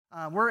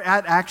We're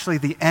at actually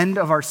the end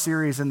of our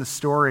series in the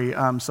story.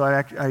 So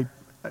I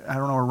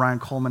don't know where Ryan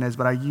Coleman is,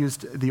 but I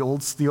used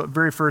the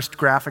very first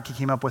graphic he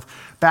came up with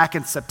back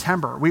in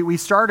September. We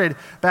started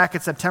back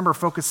in September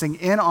focusing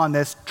in on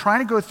this, trying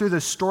to go through the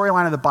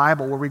storyline of the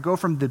Bible where we go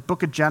from the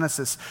book of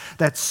Genesis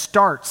that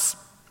starts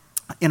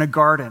in a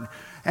garden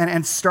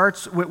and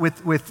starts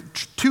with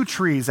two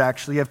trees,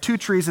 actually. You have two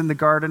trees in the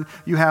garden.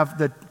 You have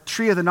the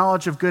tree of the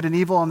knowledge of good and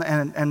evil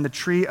and the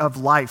tree of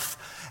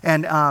life.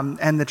 And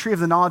the tree of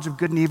the knowledge of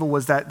good and evil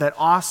was that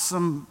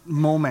awesome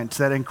moment,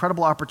 that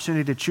incredible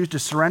opportunity to choose to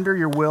surrender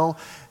your will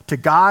to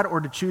God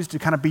or to choose to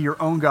kind of be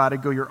your own God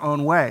and go your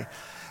own way.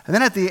 And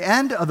then at the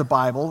end of the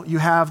Bible, you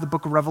have the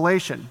book of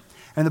Revelation.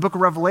 And in the book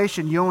of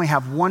Revelation, you only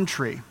have one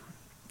tree.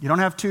 You don't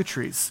have two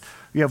trees.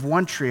 You have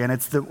one tree, and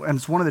it's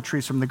one of the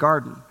trees from the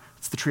garden.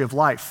 It's the tree of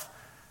life.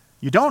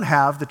 You don't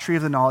have the tree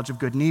of the knowledge of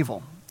good and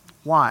evil.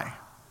 Why?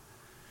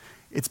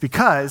 It's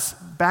because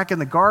back in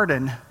the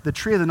garden, the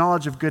tree of the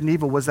knowledge of good and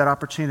evil was that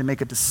opportunity to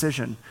make a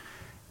decision.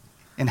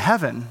 In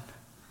heaven,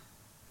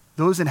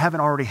 those in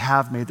heaven already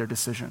have made their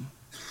decision.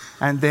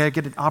 And they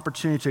get an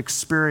opportunity to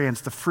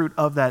experience the fruit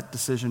of that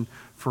decision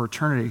for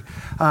eternity.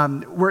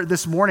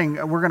 This morning,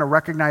 we're going to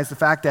recognize the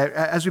fact that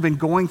as we've been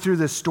going through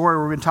this story,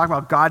 we've been talking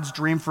about God's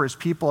dream for his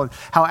people and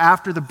how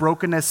after the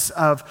brokenness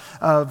of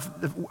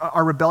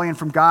our rebellion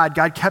from God,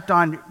 God kept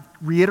on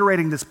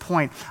reiterating this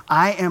point.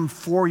 I am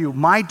for you.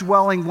 My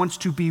dwelling wants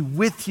to be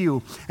with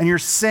you. And your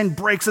sin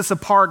breaks us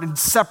apart and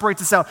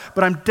separates us out.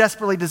 But I'm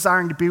desperately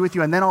desiring to be with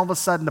you. And then all of a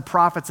sudden, the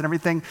prophets and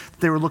everything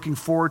that they were looking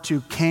forward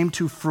to came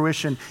to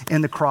fruition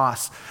in the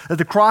cross. That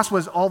the cross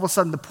was all of a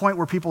sudden the point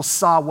where people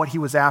saw what he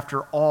was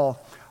after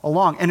all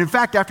along. And in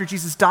fact, after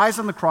Jesus dies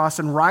on the cross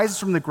and rises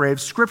from the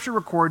grave, Scripture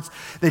records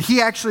that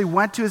he actually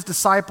went to his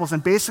disciples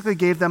and basically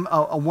gave them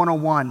a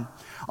 101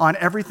 on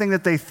everything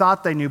that they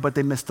thought they knew, but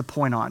they missed the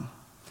point on.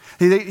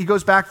 He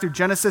goes back through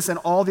Genesis and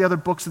all the other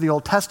books of the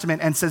Old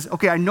Testament and says,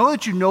 okay, I know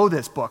that you know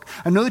this book.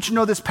 I know that you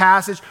know this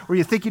passage or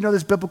you think you know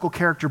this biblical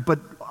character, but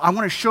I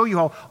want to show you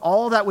how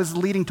all that was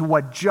leading to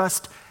what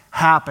just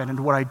happened and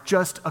what I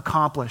just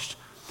accomplished.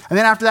 And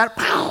then after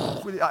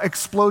that,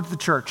 explodes the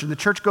church, and the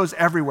church goes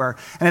everywhere.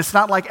 And it's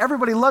not like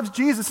everybody loves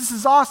Jesus. This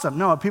is awesome.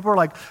 No, people are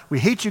like, we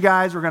hate you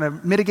guys. We're going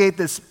to mitigate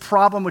this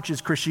problem, which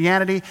is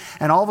Christianity.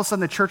 And all of a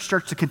sudden, the church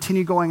starts to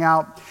continue going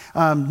out.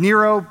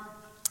 Nero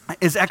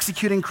is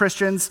executing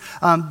Christians.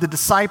 The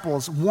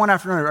disciples, one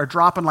after another, are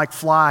dropping like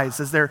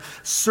flies as they're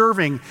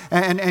serving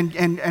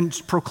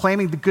and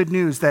proclaiming the good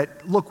news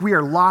that, look, we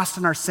are lost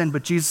in our sin,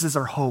 but Jesus is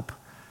our hope.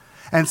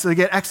 And so they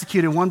get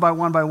executed one by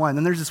one by one.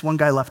 Then there's this one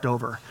guy left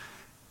over,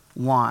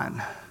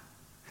 Juan.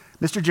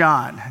 Mr.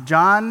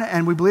 John,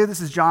 and we believe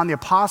this is John the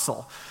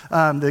Apostle,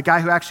 the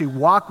guy who actually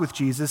walked with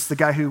Jesus, the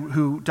guy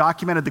who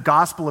documented the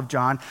Gospel of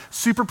John.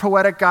 Super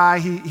poetic guy.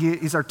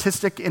 He's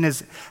artistic in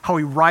how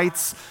he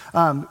writes,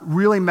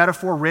 really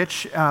metaphor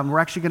rich. We're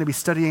actually going to be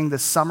studying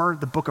this summer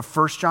the book of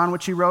 1 John,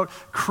 which he wrote.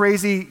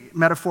 Crazy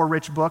metaphor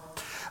rich book.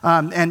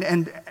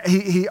 And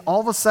he all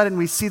of a sudden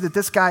we see that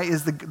this guy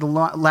is the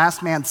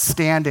last man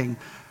standing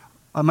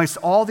amongst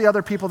all the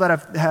other people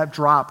that have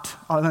dropped,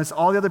 amongst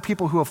all the other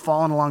people who have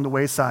fallen along the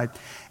wayside.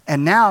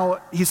 And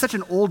now he's such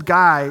an old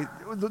guy.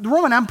 The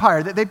Roman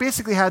Empire, they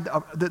basically had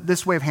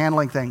this way of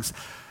handling things.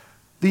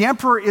 The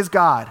emperor is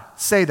God.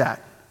 Say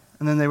that.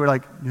 And then they were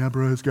like, the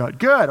emperor is God.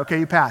 Good.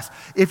 Okay, you pass.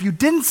 If you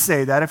didn't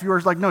say that, if you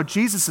were like, no,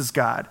 Jesus is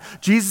God,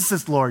 Jesus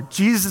is Lord,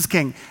 Jesus is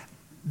King,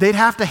 they'd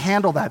have to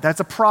handle that. That's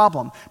a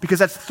problem because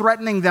that's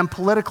threatening them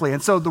politically.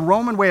 And so the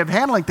Roman way of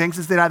handling things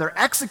is they'd either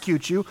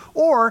execute you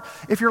or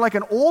if you're like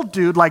an old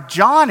dude like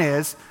John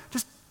is,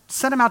 just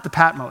send him out to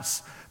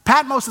Patmos.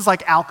 Patmos is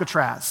like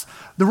Alcatraz.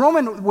 The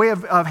Roman way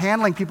of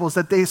handling people is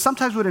that they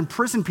sometimes would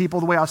imprison people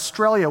the way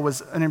Australia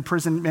was an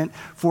imprisonment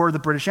for the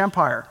British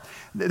Empire.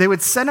 They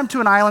would send them to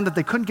an island that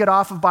they couldn't get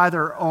off of by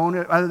their own.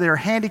 Either they're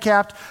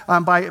handicapped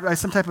by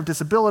some type of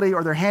disability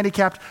or they're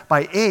handicapped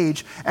by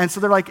age. And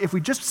so they're like, if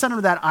we just send them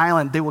to that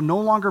island, they will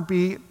no longer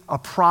be a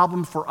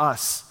problem for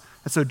us.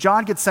 And so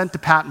John gets sent to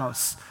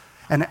Patmos.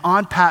 And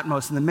on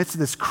Patmos, in the midst of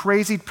this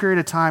crazy period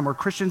of time where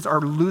Christians are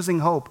losing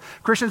hope,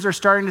 Christians are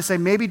starting to say,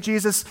 maybe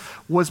Jesus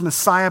was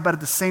Messiah, but at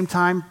the same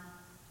time,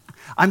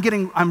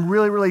 I'm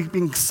really, really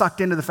being sucked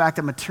into the fact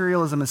that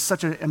materialism is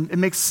it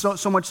makes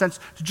so much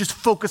sense to just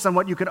focus on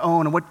what you can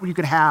own and what you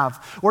can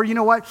have. Or you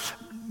know what?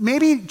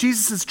 Maybe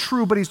Jesus is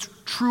true, but he's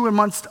true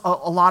amongst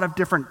a lot of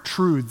different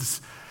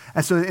truths.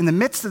 And so in the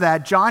midst of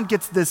that, John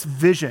gets this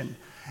vision.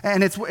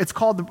 And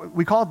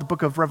we call it the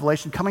book of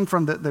Revelation, coming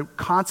from the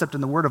concept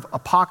and the word of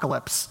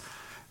apocalypse.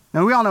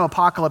 Now, we all know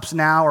apocalypse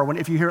now, or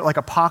if you hear like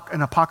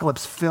an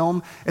apocalypse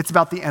film, it's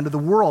about the end of the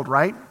world,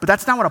 right? But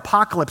that's not what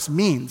apocalypse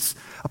means.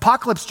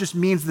 Apocalypse just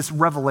means this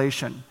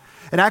revelation.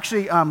 It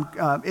actually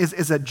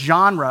is a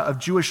genre of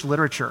Jewish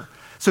literature.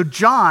 So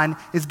John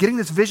is getting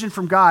this vision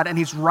from God, and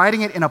he's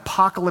writing it in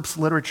apocalypse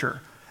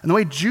literature. And the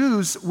way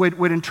Jews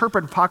would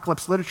interpret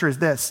apocalypse literature is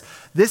this.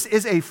 This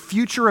is a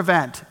future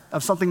event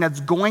of something that's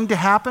going to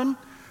happen,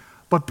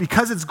 But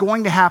because it's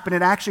going to happen,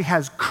 it actually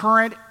has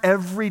current,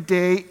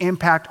 everyday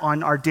impact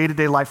on our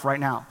day-to-day life right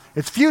now.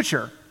 It's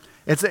future.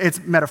 It's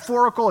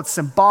metaphorical, it's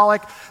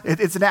symbolic,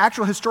 it's an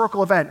actual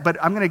historical event,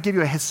 but I'm going to give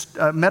you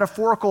a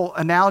metaphorical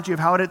analogy of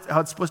how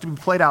it's supposed to be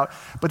played out,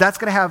 but that's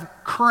going to have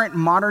current,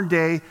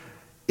 modern-day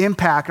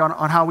impact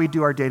on how we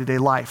do our day-to-day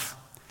life.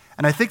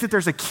 And I think that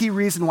there's a key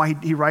reason why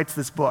he writes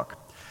this book.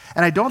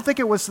 And I don't think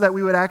it was so that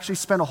we would actually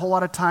spend a whole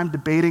lot of time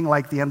debating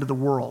like the end of the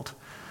world,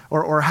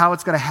 or how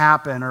it's going to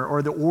happen,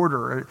 or the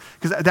order.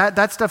 Because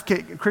that stuff,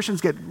 Christians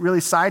get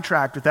really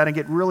sidetracked with that and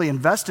get really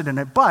invested in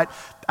it. But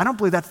I don't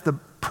believe that's the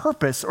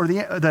purpose or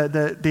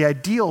the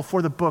ideal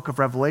for the book of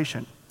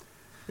Revelation.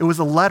 It was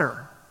a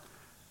letter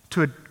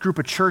to a group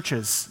of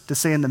churches to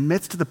say, in the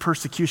midst of the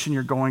persecution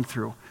you're going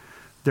through,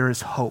 there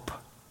is hope.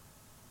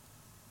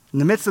 In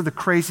the midst of the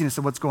craziness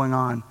of what's going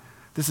on,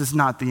 this is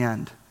not the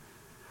end.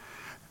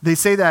 They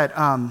say that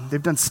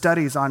they've done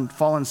studies on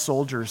fallen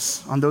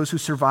soldiers, on those who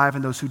survive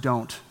and those who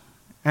don't.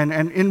 And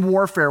in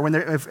warfare,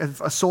 if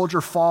a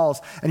soldier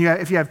falls, and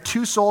if you have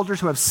two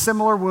soldiers who have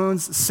similar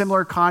wounds,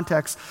 similar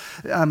contexts,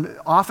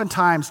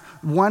 oftentimes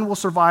one will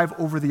survive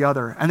over the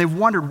other. And they've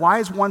wondered, why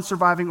is one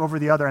surviving over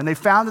the other? And they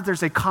found that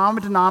there's a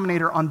common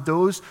denominator on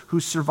those who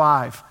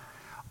survive.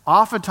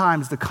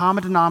 Oftentimes, the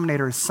common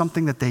denominator is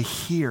something that they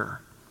hear.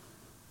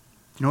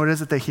 You know what it is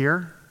that they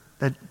hear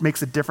that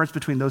makes a difference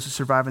between those who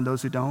survive and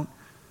those who don't?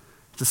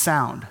 It's a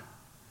sound.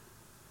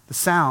 The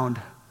sound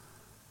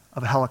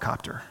of a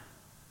helicopter.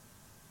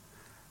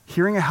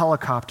 Hearing a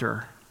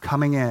helicopter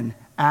coming in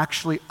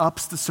actually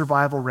ups the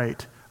survival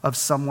rate of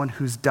someone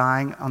who's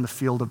dying on the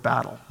field of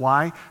battle.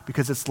 Why?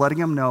 Because it's letting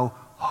them know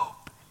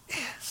hope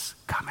is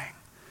coming.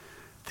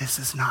 This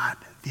is not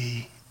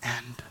the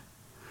end.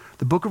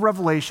 The book of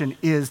Revelation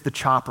is the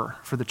chopper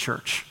for the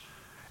church.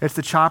 It's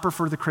the chopper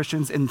for the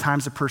Christians in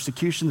times of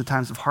persecution, the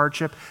times of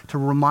hardship, to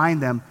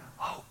remind them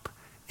hope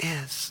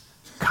is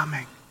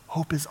coming.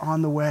 Hope is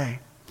on the way.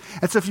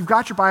 And so if you've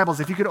got your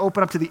Bibles, if you could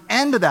open up to the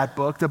end of that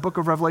book, the book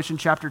of Revelation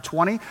chapter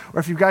 20, or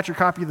if you've got your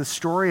copy of the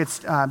story, it's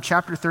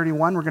chapter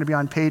 31. We're going to be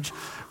on page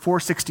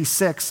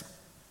 466.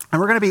 And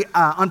we're going to be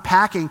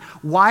unpacking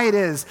why it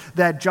is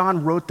that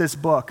John wrote this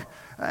book.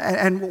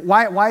 And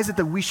why is it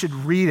that we should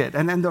read it?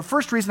 And the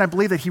first reason I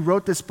believe that he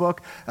wrote this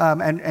book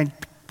and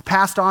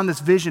passed on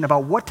this vision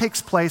about what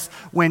takes place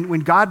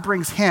when God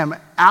brings him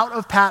out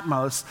of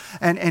Patmos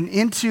and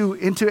into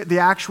the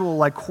actual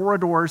like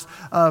corridors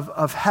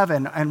of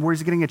heaven, and where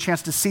he's getting a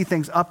chance to see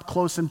things up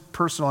close and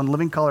personal and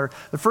living color.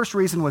 The first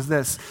reason was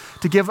this: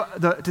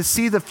 to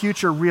see the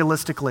future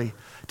realistically.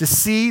 To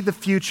see the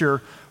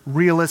future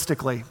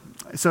realistically.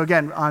 So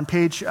again, on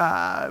page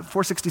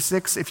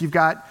 466, if you've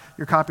got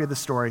your copy of the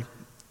story,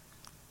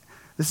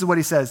 this is what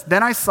he says.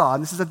 Then I saw,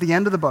 and this is at the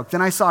end of the book,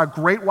 then I saw a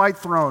great white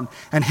throne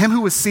and him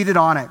who was seated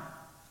on it.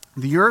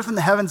 The earth and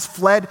the heavens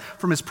fled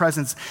from his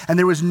presence, and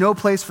there was no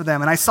place for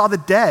them. And I saw the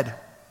dead,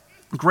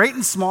 great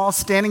and small,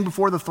 standing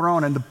before the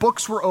throne, and the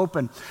books were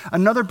open.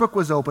 Another book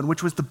was open,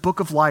 which was the book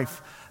of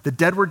life. The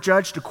dead were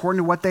judged according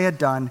to what they had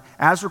done,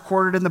 as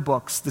recorded in the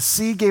books. The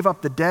sea gave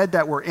up the dead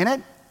that were in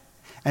it,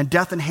 and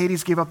death and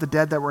Hades gave up the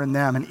dead that were in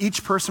them. And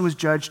each person was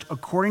judged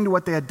according to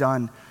what they had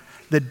done.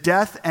 Then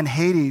death and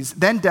Hades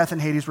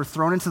were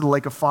thrown into the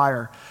lake of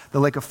fire.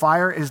 The lake of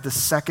fire is the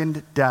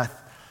second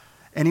death.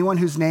 Anyone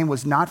whose name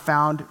was not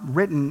found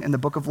written in the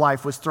book of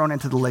life was thrown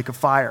into the lake of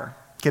fire.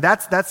 Okay,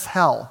 that's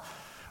hell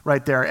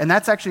right there. And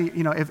that's actually,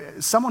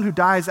 if someone who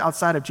dies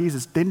outside of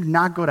Jesus, they do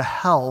not go to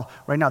hell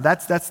right now.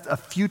 That's a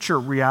future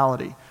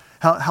reality.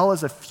 Hell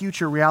is a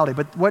future reality.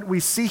 But what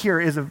we see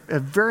here is a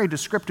very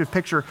descriptive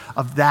picture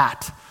of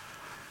that.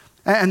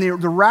 And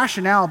the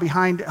rationale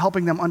behind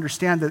helping them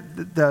understand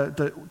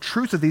the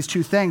truth of these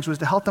two things was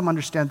to help them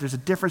understand there's a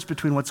difference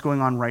between what's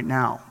going on right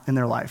now in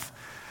their life.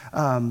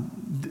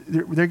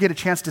 They get a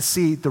chance to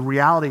see the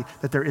reality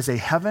that there is a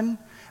heaven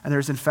and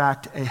there's in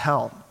fact a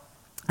hell.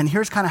 And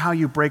here's kind of how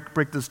you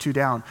break those two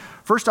down.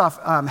 First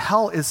off,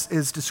 hell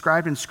is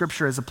described in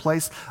Scripture as a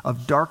place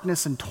of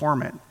darkness and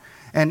torment.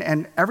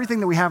 And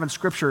everything that we have in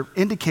Scripture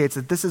indicates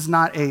that this is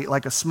not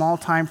like a small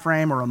time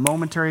frame or a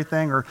momentary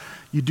thing, or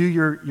you do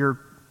your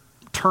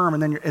term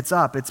and then it's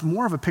up. It's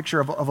more of a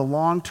picture of a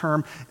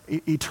long-term,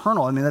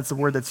 eternal, I mean, that's the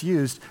word that's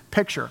used,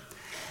 picture.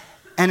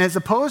 And as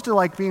opposed to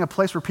like being a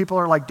place where people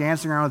are like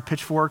dancing around with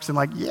pitchforks and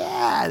like,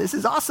 yeah, this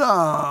is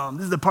awesome.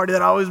 This is the party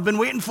that I've always been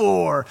waiting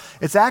for.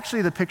 It's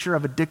actually the picture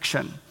of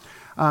addiction.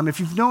 If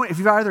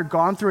you've either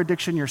gone through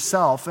addiction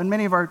yourself, and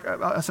many of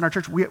us in our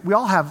church, we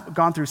all have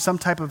gone through some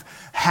type of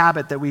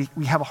habit that we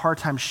have a hard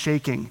time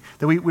shaking,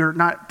 that we're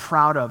not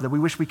proud of, that we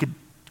wish we could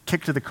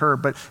kick to the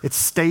curb, but it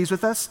stays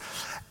with us.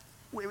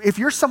 If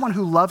you're someone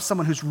who loves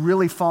someone who's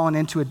really fallen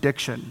into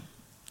addiction,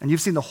 and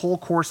you've seen the whole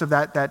course of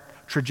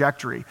that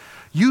trajectory,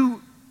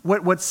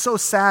 what's so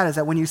sad is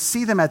that when you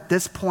see them at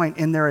this point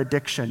in their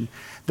addiction,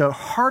 the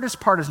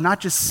hardest part is not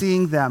just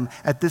seeing them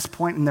at this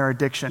point in their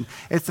addiction.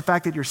 It's the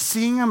fact that you're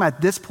seeing them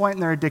at this point in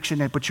their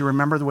addiction, but you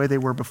remember the way they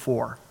were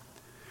before.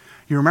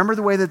 You remember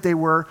the way that they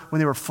were when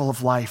they were full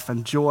of life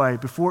and joy,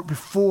 before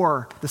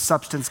the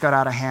substance got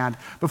out of hand,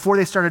 before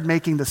they started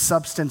making the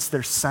substance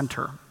their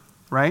center,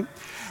 right?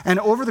 And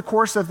over the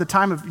course of the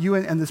time of you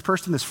and this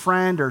person, this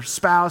friend or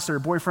spouse or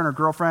boyfriend or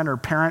girlfriend or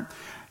parent,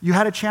 you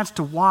had a chance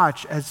to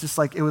watch as just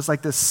like, it was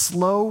like this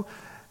slow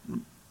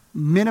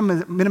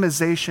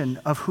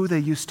minimization of who they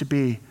used to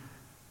be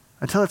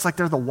until it's like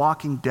they're the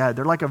walking dead.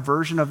 They're like a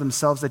version of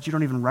themselves that you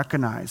don't even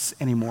recognize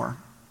anymore.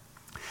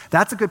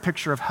 That's a good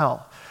picture of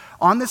hell.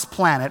 On this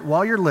planet,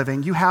 while you're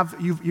living, you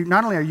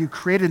not only are you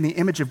created in the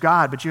image of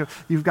God, but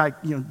you've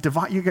got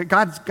divine.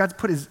 God's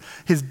put His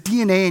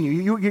DNA in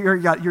you.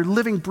 You're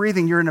living,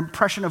 breathing. You're an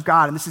impression of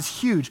God, and this is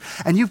huge.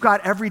 And you've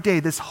got every day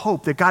this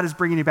hope that God is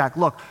bringing you back.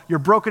 Look, you're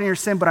broken in your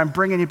sin, but I'm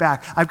bringing you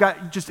back.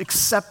 Just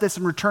accept this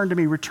and return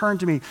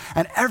to me.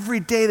 And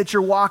every day that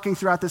you're walking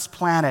throughout this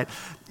planet,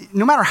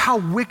 no matter how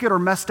wicked or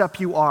messed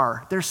up you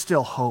are, there's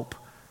still hope.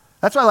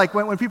 That's why, like,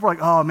 when people are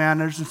like, oh, man,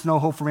 there's just no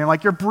hope for me. I'm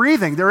like, you're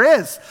breathing. There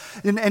is.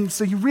 And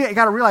so you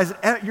got to realize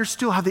that you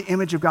still have the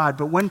image of God.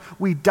 But when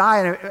we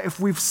die, if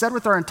we've said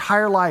with our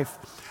entire life,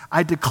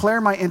 I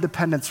declare my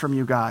independence from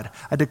you, God.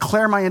 I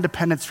declare my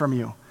independence from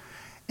you.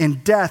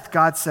 In death,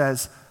 God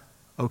says,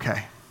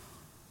 okay.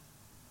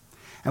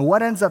 And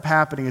what ends up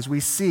happening is we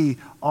see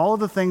all of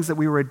the things that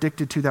we were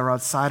addicted to that were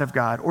outside of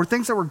God, or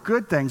things that were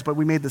good things, but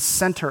we made the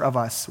center of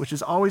us, which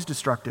is always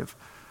destructive,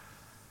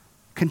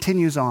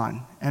 continues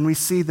on. And we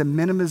see the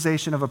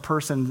minimization of a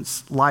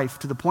person's life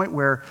to the point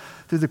where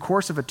through the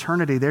course of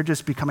eternity, they're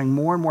just becoming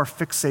more and more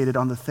fixated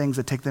on the things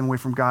that take them away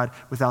from God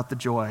without the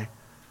joy.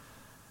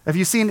 If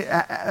you've seen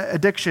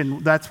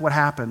addiction, that's what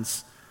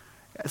happens.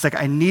 It's like,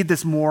 I need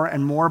this more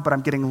and more, but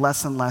I'm getting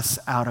less and less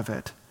out of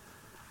it.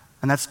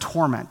 And that's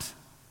torment.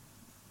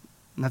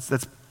 And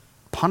that's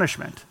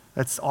punishment.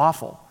 That's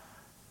awful.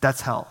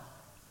 That's hell.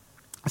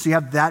 So you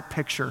have that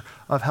picture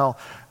of hell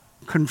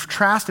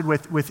contrasted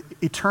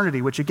with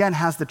eternity, which again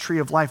has the tree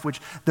of life,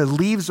 which the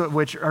leaves of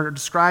which are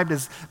described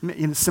as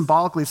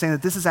symbolically saying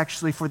that this is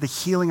actually for the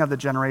healing of the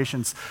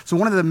generations. So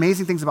one of the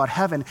amazing things about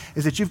heaven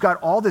is that you've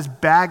got all this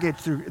baggage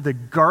through the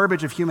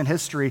garbage of human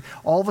history,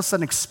 all of a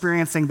sudden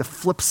experiencing the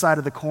flip side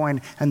of the coin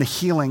and the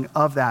healing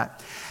of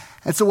that.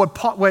 And so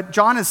what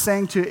John is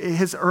saying to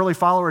his early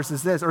followers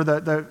is this, or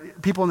the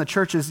people in the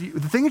church is, the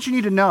thing that you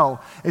need to know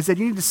is that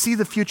you need to see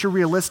the future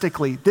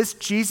realistically. This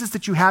Jesus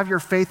that you have your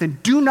faith in,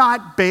 do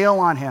not bail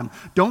on him.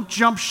 Don't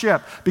jump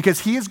ship,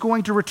 because he is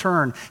going to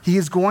return. He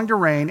is going to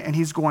reign, and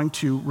he's going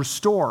to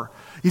restore.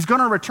 He's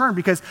going to return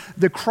because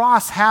the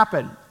cross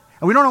happened.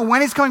 And we don't know when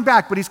he's coming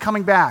back, but he's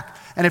coming back.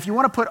 And if you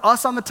want to put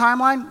us on the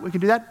timeline, we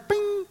can do that.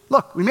 Bing!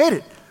 Look, we made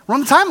it. We're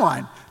on the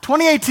timeline.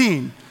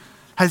 2018.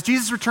 Has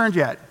Jesus returned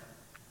yet?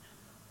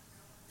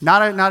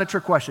 Not a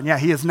trick question. Yeah,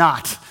 he is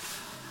not.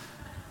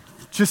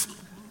 Just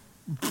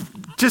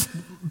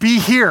be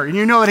here, and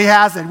you know that he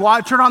hasn't.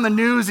 Turn on the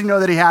news, and you know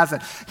that he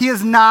hasn't. He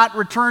has not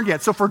returned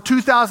yet. So for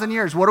 2,000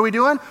 years, what are we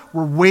doing?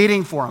 We're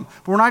waiting for him.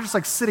 But we're not just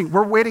like sitting.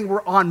 We're waiting.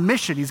 We're on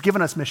mission. He's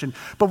given us mission.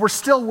 But we're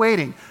still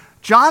waiting.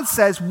 John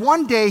says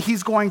one day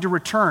he's going to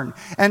return.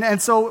 And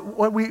so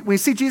what we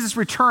see Jesus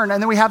return, and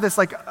then we have this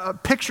like a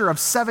picture of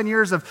 7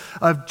 years of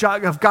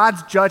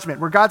God's judgment,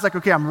 where God's like,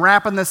 okay, I'm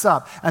wrapping this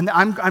up, and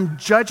I'm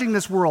judging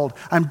this world.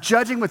 I'm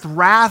judging with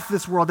wrath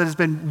this world that has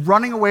been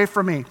running away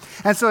from me.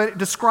 And so it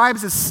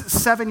describes as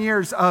 7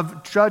 years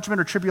of judgment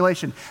or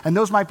tribulation. And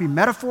those might be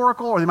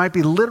metaphorical or they might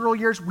be literal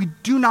years. We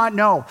do not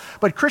know.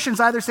 But Christians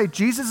either say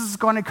Jesus is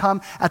going to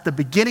come at the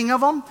beginning of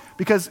them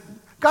because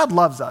God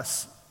loves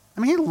us. I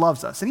mean, he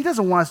loves us, and he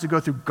doesn't want us to go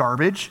through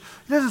garbage.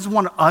 He doesn't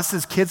want us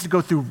as kids to go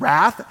through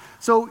wrath.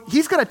 So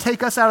he's going to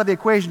take us out of the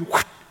equation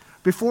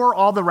before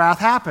all the wrath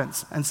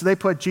happens. And so they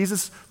put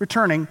Jesus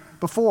returning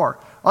before.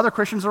 Other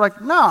Christians are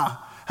like, nah.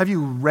 Have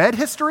you read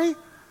history?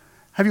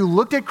 Have you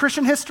looked at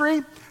Christian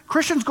history?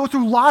 Christians go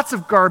through lots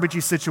of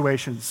garbagey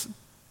situations.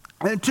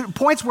 And to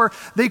points where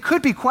they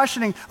could be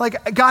questioning,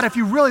 like, God, if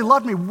you really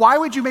loved me, why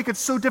would you make it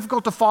so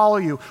difficult to follow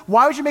you?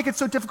 Why would you make it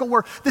so difficult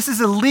where this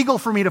is illegal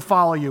for me to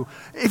follow you?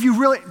 If you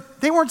really,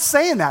 they weren't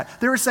saying that.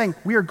 They were saying,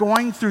 we are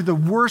going through the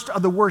worst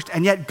of the worst,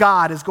 and yet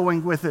God is going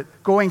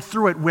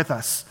through it with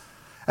us.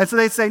 And so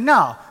they say,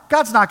 no,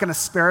 God's not going to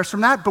spare us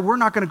from that, but we're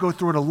not going to go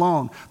through it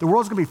alone. The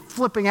world's going to be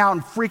flipping out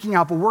and freaking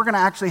out, but we're going to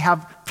actually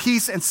have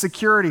peace and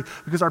security,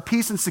 because our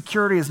peace and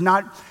security is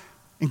not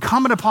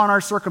incumbent upon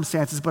our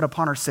circumstances, but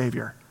upon our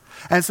Savior.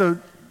 And so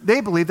they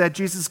believe that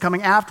Jesus is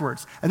coming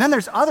afterwards. And then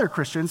there's other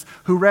Christians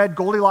who read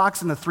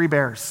Goldilocks and the Three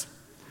Bears.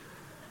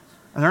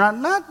 And they're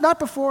not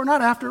before,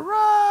 not after,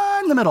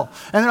 right in the middle.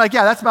 And they're like,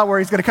 yeah, that's about where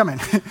he's going to come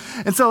in.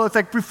 And so it's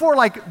like before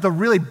like the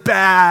really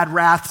bad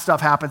wrath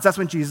stuff happens, that's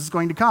when Jesus is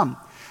going to come.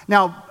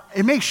 Now,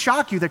 it may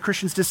shock you that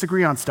Christians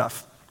disagree on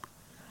stuff.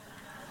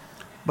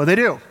 But they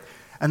do.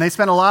 And they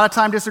spend a lot of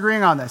time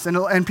disagreeing on this.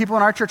 And people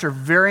in our church are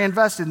very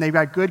invested, and they've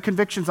got good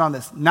convictions on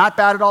this. Not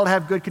bad at all to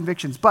have good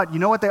convictions. But you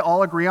know what they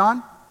all agree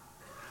on?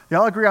 They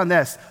all agree on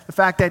this, the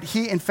fact that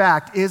he, in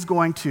fact, is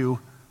going to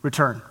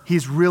return.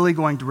 He's really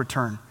going to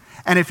return.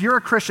 And if you're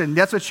a Christian,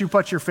 that's what you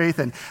put your faith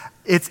in.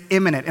 It's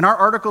imminent. In our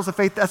articles of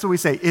faith, that's what we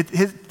say.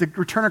 The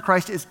return of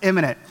Christ is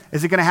imminent.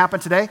 Is it going to happen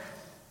today?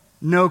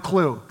 No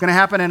clue. Going to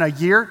happen in a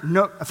year?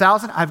 No,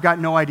 1,000? I've got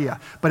no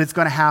idea. But it's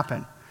going to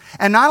happen.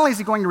 And not only is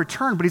he going to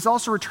return, but he's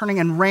also returning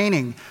and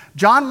reigning.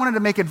 John wanted to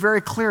make it very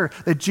clear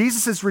that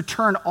Jesus'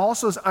 return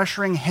also is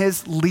ushering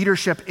his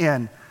leadership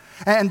in.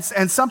 And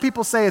some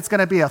people say it's going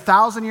to be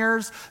 1,000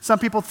 years. Some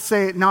people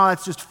say, no,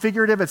 it's just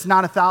figurative. It's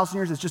not 1,000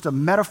 years. It's just a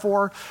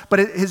metaphor. But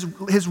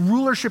his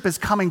rulership is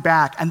coming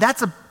back. And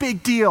that's a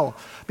big deal.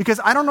 Because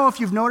I don't know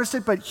if you've noticed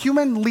it, but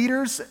human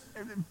leaders,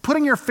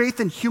 putting your faith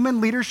in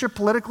human leadership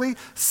politically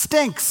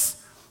stinks,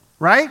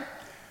 right?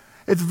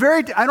 I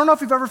don't know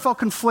if you've ever felt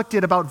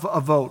conflicted about a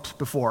vote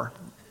before.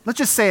 Let's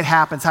just say it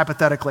happens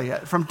hypothetically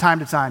from time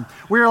to time.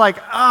 Where you're like,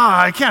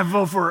 I can't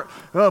vote for,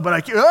 but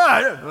I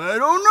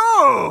don't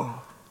know.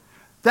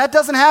 That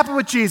doesn't happen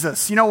with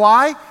Jesus. You know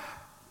why?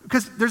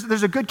 Because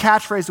there's a good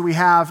catchphrase that we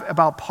have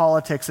about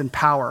politics and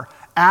power.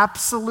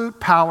 Absolute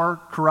power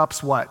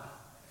corrupts what?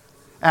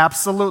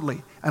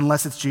 Absolutely,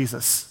 unless it's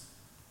Jesus.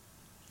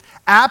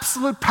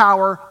 Absolute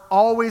power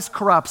always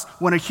corrupts.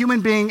 When a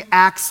human being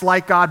acts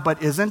like God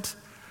but isn't,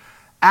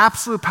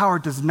 absolute power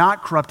does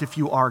not corrupt if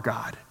you are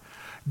God.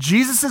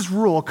 Jesus'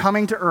 rule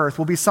coming to earth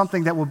will be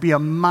something that will be a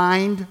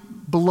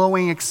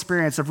mind-blowing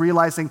experience of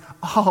realizing,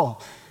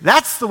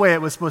 that's the way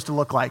it was supposed to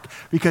look like,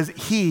 because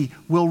he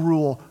will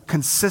rule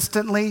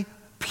consistently,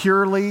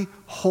 purely,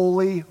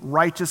 wholly,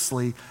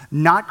 righteously,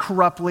 not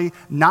corruptly,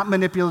 not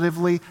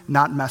manipulatively,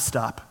 not messed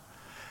up.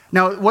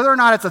 Now, whether or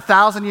not it's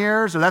 1,000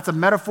 years or that's a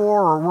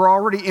metaphor or we're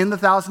already in the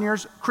 1,000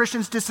 years,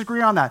 Christians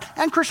disagree on that.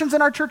 And Christians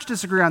in our church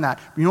disagree on that.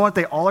 You know what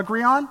they all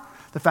agree on?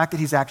 The fact that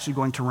he's actually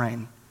going to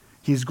reign.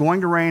 He's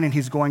going to reign and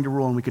he's going to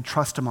rule, and we could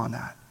trust him on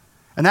that.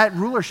 And that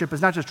rulership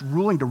is not just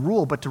ruling to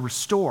rule, but to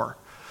restore.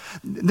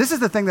 This is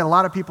the thing that a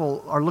lot of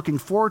people are looking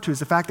forward to, is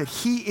the fact that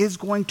he is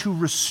going to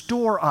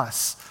restore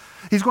us.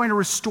 He's going to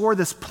restore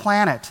this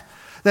planet.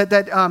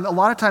 That a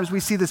lot of times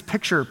we see this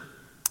picture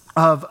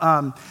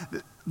of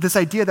this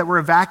idea that we're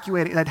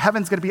evacuating, that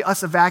heaven's going to be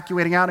us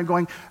evacuating out and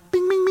going,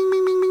 bing, bing, bing,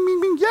 bing, bing, bing,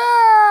 bing, bing,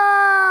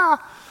 yeah!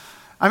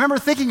 I remember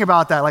thinking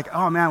about that, like,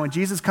 oh man, when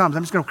Jesus comes,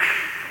 I'm just going to...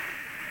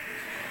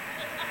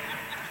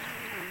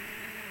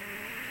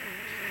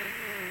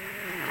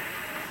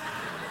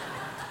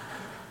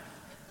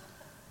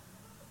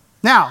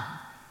 Now,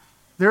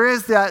 there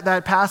is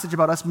that passage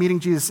about us meeting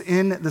Jesus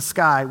in the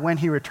sky when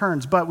he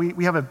returns, but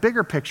we have a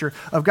bigger picture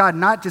of God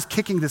not just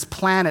kicking this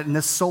planet and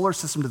this solar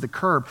system to the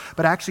curb,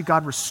 but actually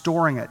God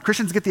restoring it.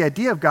 Christians get the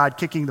idea of God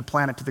kicking the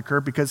planet to the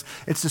curb because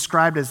it's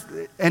described as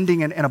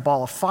ending in a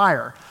ball of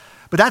fire.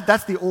 But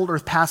that's the old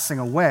earth passing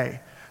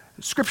away.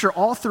 Scripture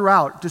all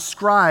throughout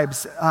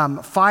describes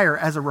fire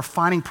as a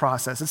refining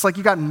process. It's like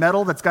you got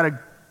metal that's got a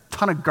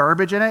ton of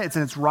garbage in it. It's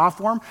in its raw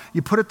form.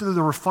 You put it through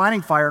the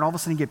refining fire, and all of a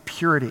sudden you get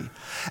purity.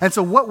 And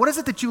so what is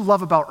it that you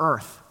love about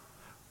Earth?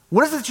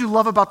 What is it that you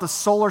love about the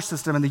solar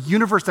system and the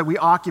universe that we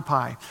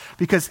occupy?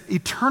 Because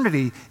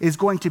eternity is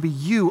going to be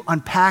you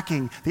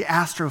unpacking the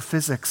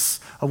astrophysics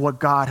of what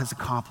God has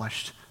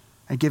accomplished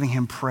and giving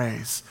him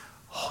praise.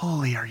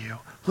 Holy are you.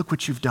 Look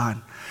what you've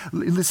done.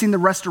 Seeing the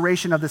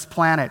restoration of this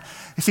planet.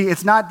 You see,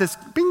 it's not this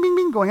bing, bing,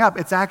 bing going up.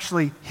 It's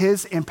actually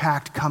his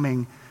impact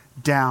coming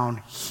down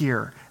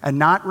here, and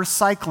not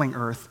recycling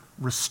Earth,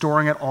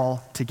 restoring it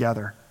all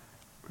together.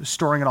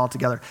 Restoring it all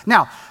together.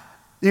 Now,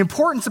 the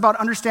importance about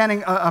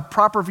understanding a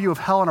proper view of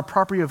hell and a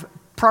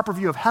proper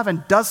view of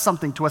heaven does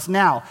something to us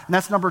now. And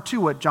that's number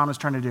 2, what John was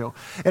trying to do.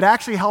 It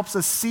actually helps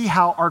us see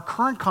how our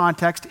current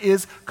context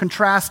is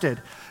contrasted.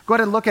 Go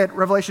ahead and look at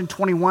Revelation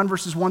 21,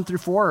 verses 1 through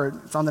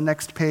 4. It's on the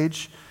next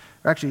page.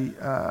 Or actually,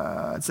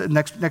 it's the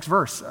next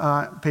verse,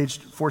 page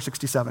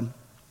 467.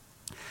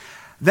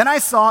 Then I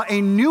saw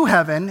a new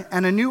heaven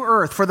and a new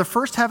earth, for the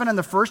first heaven and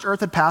the first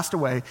earth had passed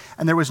away,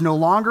 and there was no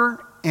longer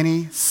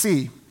any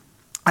sea.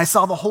 I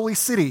saw the holy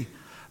city,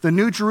 the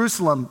new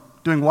Jerusalem,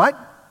 doing what?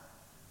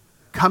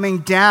 Coming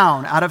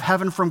down out of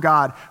heaven from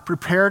God,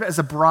 prepared as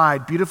a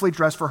bride, beautifully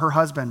dressed for her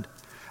husband.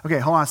 Okay,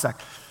 hold on a sec.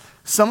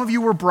 Some of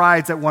you were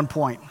brides at one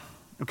point,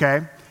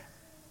 okay?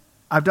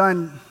 I've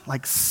done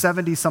like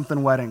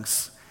 70-something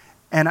weddings,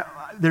 and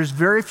there's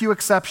very few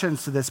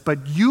exceptions to this,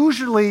 but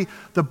usually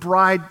the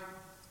bride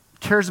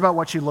cares about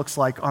what she looks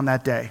like on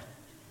that day.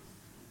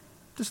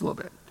 Just a little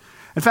bit.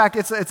 In fact,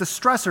 it's a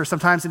stressor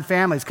sometimes in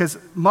families because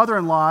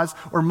mother-in-laws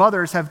or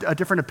mothers have a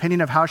different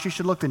opinion of how she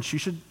should look than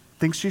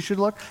thinks she should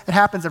look. It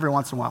happens every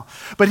once in a while.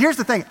 But here's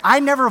the thing.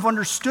 I never have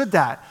understood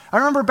that. I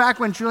remember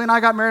back when Julie and I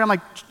got married, I'm like,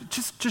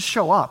 just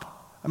show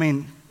up. I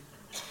mean,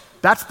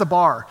 that's the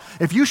bar.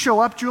 If you show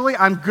up, Julie,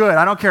 I'm good.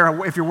 I don't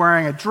care if you're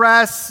wearing a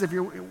dress, if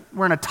you're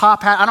wearing a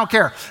top hat. I don't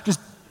care.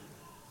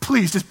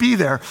 Please, just be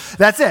there.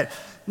 That's it.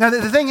 Now,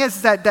 the thing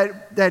is that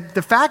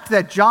the fact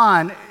that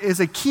John is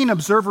a keen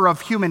observer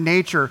of human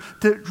nature,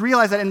 to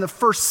realize that in the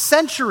first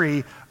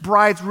century,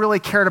 brides really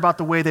cared about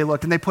the way they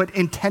looked, and they put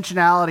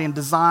intentionality and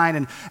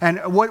design and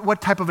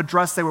what type of a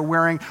dress they were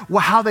wearing,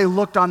 how they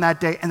looked on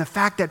that day, and the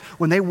fact that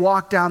when they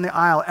walk down the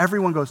aisle,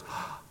 everyone goes,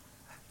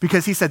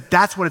 because he said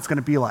that's what it's going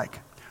to be like.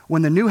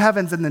 when the new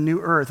heavens and the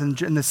new earth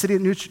and the city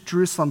of New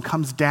Jerusalem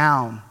comes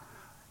down,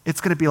 it's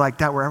going to be like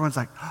that where everyone's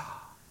like,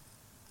 oh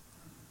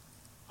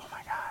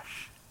my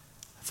gosh,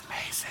 that's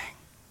amazing.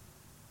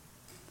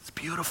 It's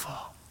beautiful.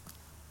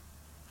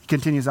 He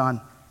continues on.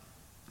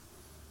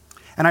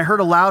 And I heard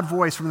a loud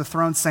voice from the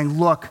throne saying,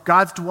 look,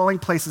 God's dwelling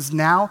place is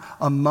now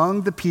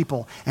among the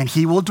people, and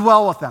he will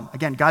dwell with them.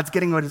 Again, God's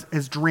getting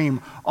his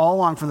dream all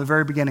along from the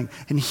very beginning,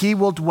 and he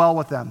will dwell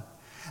with them.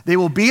 They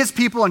will be his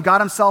people, and God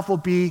himself will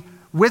be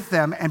with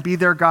them and be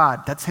their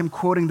God. That's him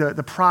quoting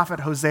the prophet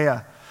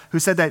Hosea, who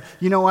said that,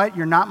 you know what,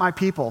 you're not my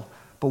people,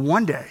 but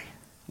one day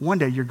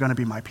you're going to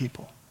be my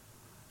people.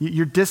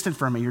 You're distant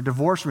from me, you're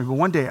divorced from me, but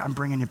one day I'm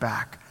bringing you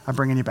back. I'm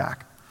bringing you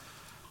back.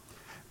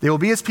 They will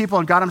be his people,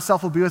 and God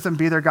himself will be with them and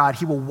be their God.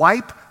 He will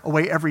wipe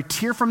away every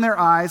tear from their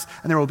eyes,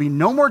 and there will be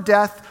no more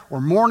death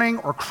or mourning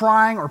or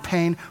crying or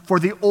pain, for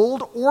the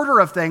old order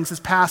of things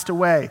has passed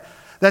away.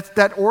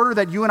 That order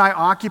that you and I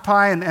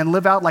occupy and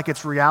live out like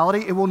it's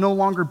reality, it will no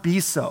longer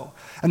be so.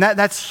 And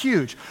that's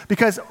huge,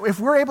 because if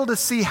we're able to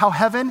see how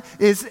heaven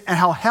is and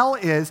how hell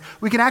is,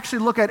 we can actually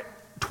look at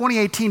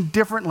 2018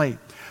 differently.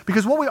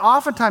 Because what we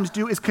oftentimes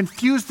do is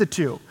confuse the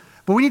two.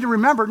 But we need to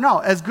remember, no,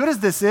 as good as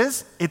this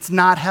is, it's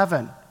not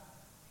heaven.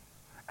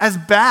 As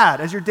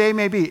bad as your day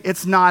may be,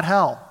 it's not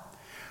hell.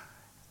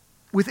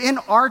 Within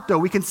art, though,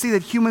 we can see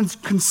that humans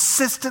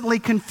consistently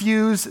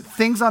confuse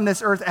things on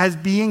this earth as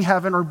being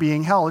heaven or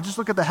being hell. Just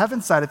look at the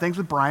heaven side of things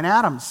with Bryan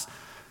Adams.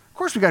 Of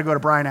course we got to go to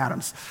Bryan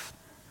Adams.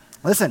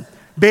 Listen,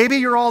 baby,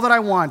 you're all that I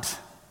want.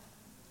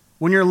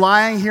 When you're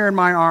lying here in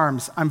my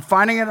arms, I'm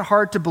finding it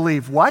hard to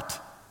believe. What?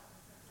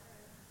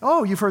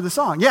 Oh, you've heard the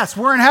song. Yes,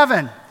 we're in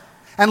heaven.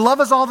 And love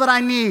is all that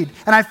I need.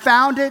 And I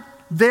found it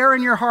there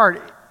in your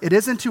heart. It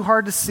isn't too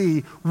hard to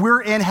see.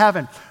 We're in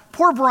heaven.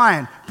 Poor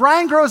Brian.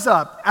 Brian grows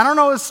up. I don't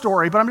know his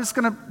story, but I'm just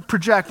going to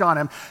project on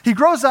him. He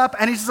grows up,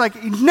 and he's just like,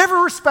 he's never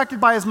respected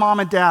by his mom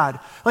and dad.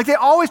 Like, they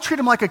always treat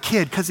him like a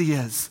kid because he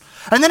is.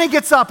 And then he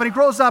gets up, and he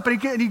grows up,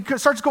 and he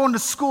starts going to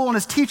school, and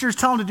his teachers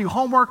tell him to do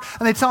homework,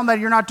 and they tell him that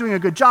you're not doing a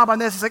good job on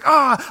this. He's like,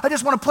 I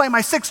just want to play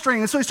my sixth string.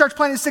 And so he starts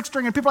playing his sixth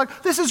string, and people are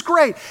like, this is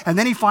great. And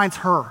then he finds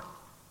her.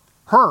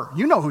 Her.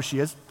 You know who she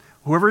is.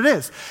 Whoever it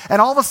is. And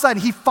all of a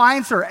sudden, he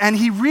finds her, and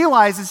he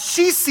realizes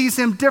she sees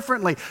him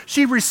differently.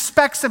 She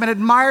respects him and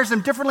admires him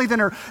differently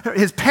than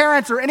his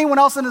parents or anyone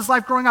else in his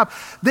life growing up.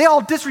 They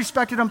all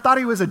disrespected him, thought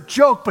he was a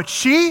joke, but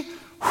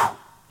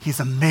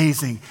he's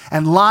amazing.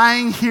 And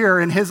lying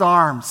here in his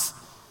arms.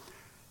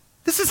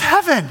 This is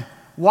heaven.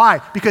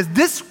 Why? Because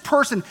this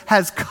person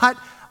has cut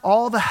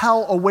all the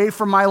hell away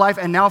from my life,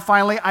 and now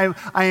finally I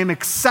am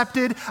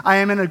accepted. I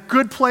am in a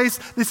good place.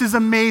 This is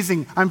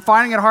amazing. I'm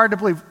finding it hard to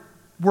believe.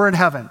 We're in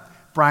heaven.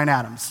 Bryan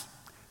Adams,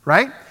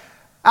 right?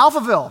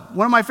 Alphaville,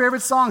 one of my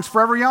favorite songs,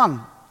 Forever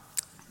Young.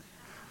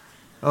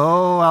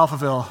 Oh,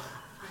 Alphaville.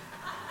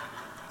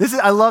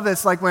 I love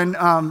this, like when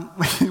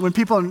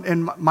people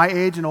in my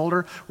age and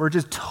older were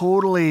just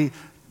totally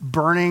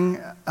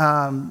burning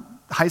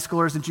high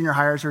schoolers and junior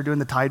hires who are doing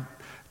the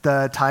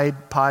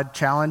Tide Pod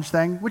challenge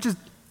thing, which is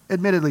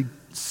admittedly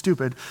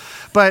stupid,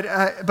 but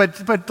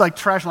like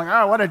trash, like,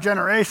 oh, what a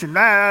generation,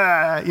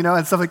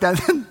 and stuff like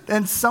that.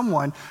 And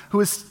someone who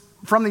is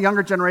from the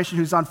younger generation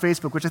who's on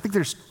Facebook, which I think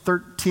there's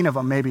 13 of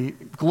them maybe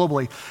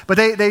globally, but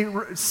they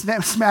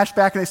smashed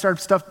back and they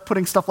started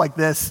putting stuff like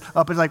this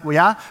up. It's like, well,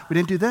 yeah, we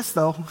didn't do this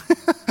though.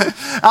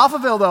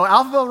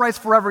 Alphaville writes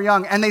Forever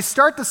Young, and they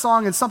start the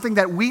song in something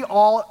that we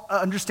all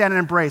understand and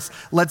embrace.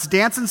 Let's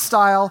dance in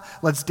style.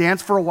 Let's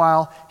dance for a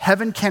while.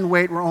 Heaven can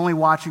wait. We're only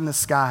watching the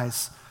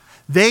skies.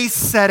 They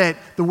said it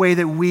the way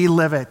that we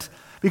live it.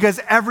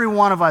 Because every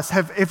one of us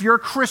if you're a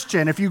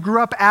Christian, if you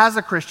grew up as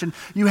a Christian,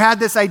 you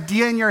had this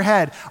idea in your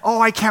head, oh,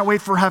 I can't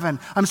wait for heaven.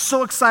 I'm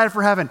so excited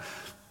for heaven.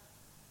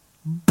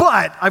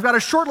 But I've got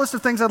a short list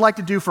of things I'd like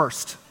to do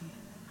first.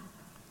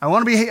 I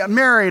want to be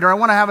married, or I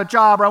want to have a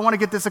job, or I want to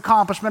get this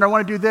accomplishment, or I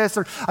want to do this,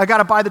 or I got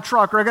to buy the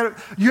truck, or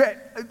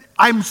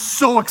I'm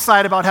so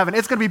excited about heaven.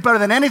 It's going to be better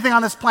than anything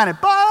on this planet,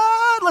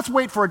 but let's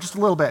wait for it just a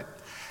little bit.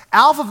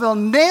 Alphaville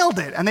nailed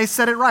it, and they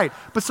said it right,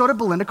 but so did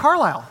Belinda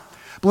Carlisle.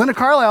 Belinda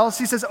Carlisle,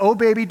 she says, oh,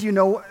 baby, do you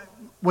know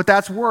what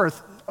that's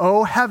worth?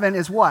 Oh, heaven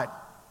is what?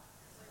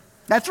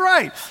 That's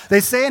right. They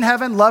say in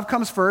heaven, love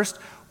comes first.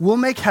 We'll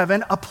make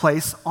heaven a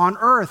place on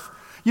earth.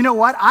 You know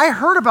what? I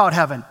heard about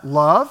heaven.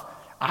 Love.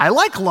 I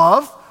like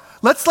love.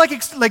 Let's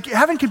like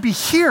heaven could be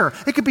here.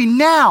 It could be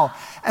now.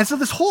 And so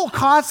this whole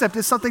concept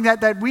is something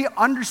that we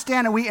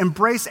understand and we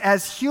embrace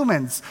as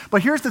humans.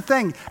 But here's the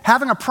thing.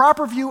 Having a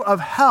proper view of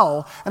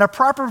hell and a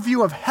proper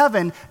view of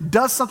heaven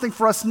does something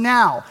for us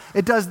now.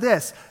 It does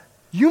this.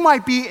 You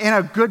might be in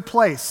a good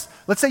place.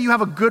 Let's say you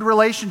have a good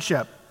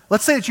relationship.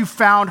 Let's say that you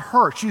found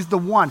her. She's the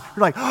one.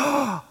 You're like,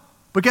 oh,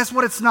 but guess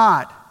what? It's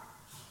not.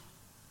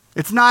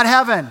 It's not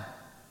heaven.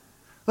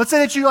 Let's say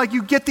that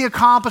you get the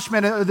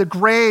accomplishment or the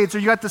grades, or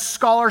you got the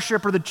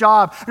scholarship or the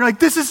job. And you're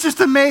like, this is just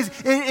amazing.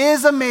 It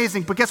is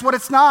amazing, but guess what?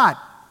 It's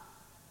not.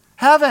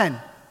 Heaven.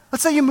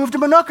 Let's say you move to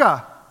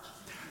Minooka.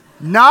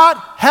 Not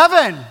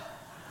heaven.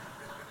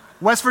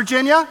 West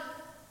Virginia?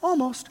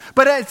 Almost.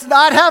 But it's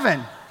not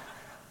heaven.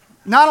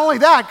 Not only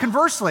that,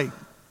 conversely,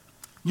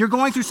 you're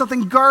going through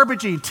something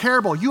garbagey,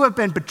 terrible. You have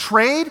been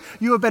betrayed.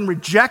 You have been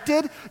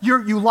rejected.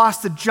 You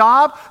lost the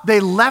job. They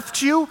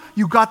left you.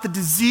 You got the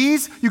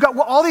disease. You got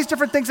all these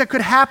different things that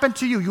could happen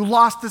to you. You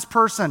lost this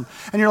person.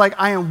 And you're like,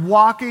 I am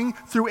walking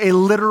through a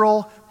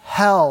literal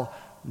hell.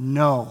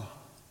 No,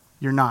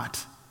 you're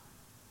not.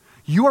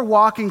 You are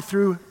walking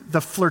through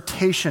the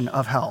flirtation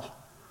of hell,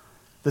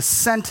 the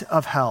scent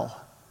of hell,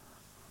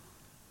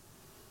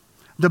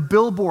 the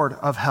billboard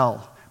of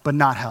hell, but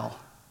not hell.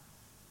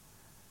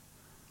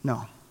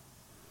 No.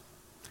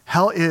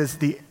 Hell is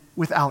the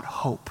without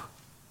hope.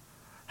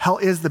 Hell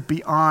is the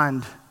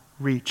beyond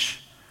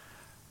reach.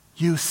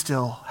 You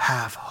still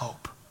have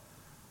hope.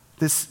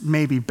 This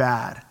may be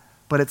bad,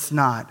 but it's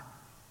not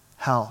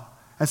hell.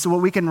 And so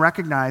what we can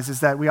recognize is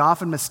that we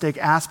often mistake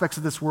aspects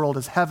of this world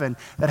as heaven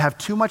that have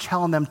too much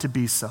hell in them to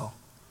be so.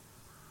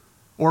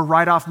 Or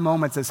write off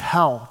moments as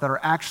hell that are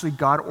actually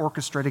God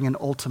orchestrating an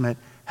ultimate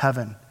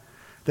heaven.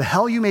 The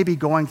hell you may be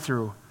going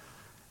through,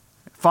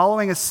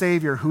 following a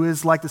Savior who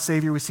is like the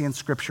Savior we see in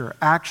Scripture,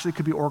 actually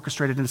could be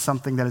orchestrated into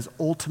something that is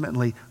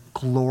ultimately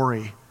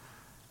glory.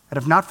 And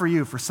if not for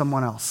you, for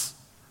someone else.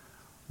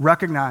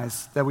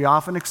 Recognize that we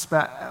often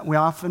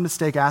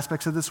mistake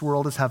aspects of this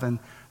world as heaven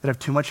that have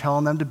too much hell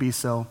in them to be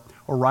so,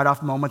 or write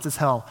off moments as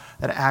hell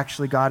that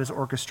actually God is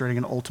orchestrating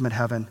an ultimate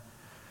heaven.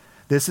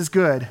 This is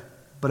good,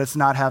 but it's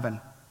not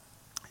heaven.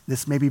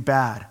 This may be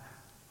bad,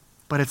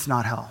 but it's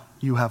not hell.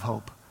 You have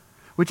hope.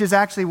 Which is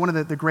actually one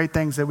of the great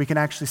things that we can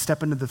actually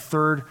step into the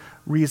third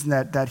reason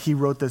that he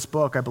wrote this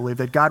book, I believe,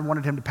 that God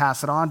wanted him to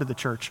pass it on to the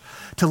church.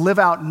 To live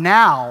out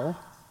now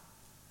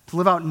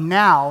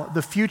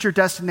the future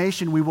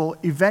destination we will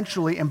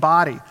eventually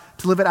embody.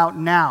 To live it out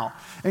now.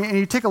 And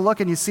you take a look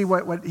and you see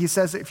what he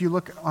says if you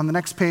look on the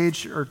next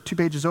page or 2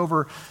 pages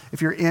over,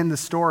 if you're in the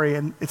story,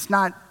 and it's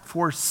not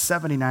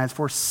 479, it's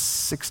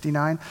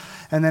 469.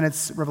 And then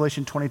it's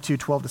Revelation 22,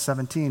 12 to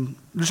 17.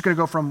 I'm just going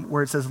to go from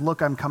where it says,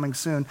 look, I'm coming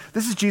soon.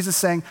 This is Jesus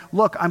saying,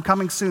 look, I'm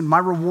coming soon. My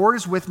reward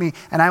is with me,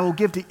 and I will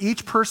give to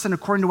each person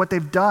according to what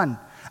they've done.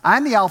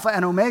 I'm the Alpha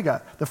and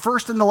Omega, the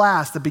first and the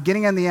last, the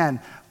beginning and the end.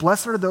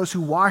 Blessed are those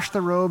who wash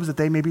their robes, that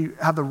they may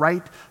have the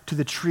right to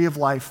the tree of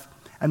life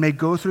and may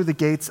go through the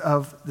gates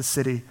of the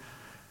city.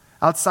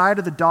 Outside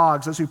are the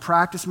dogs, those who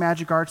practice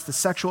magic arts, the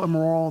sexual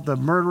immoral, the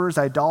murderers,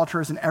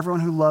 idolaters, and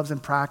everyone who loves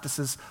and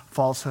practices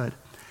falsehood.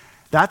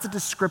 That's a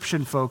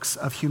description, folks,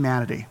 of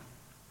humanity.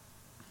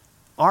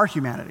 Our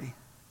humanity.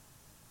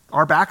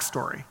 Our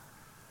backstory.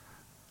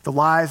 The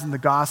lies and the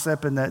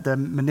gossip and the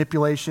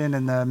manipulation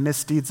and the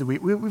misdeeds that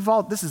we've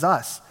all, this is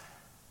us.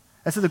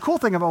 And so the cool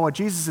thing about what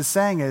Jesus is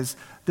saying is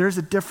there's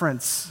a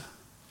difference,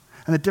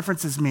 and the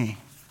difference is me.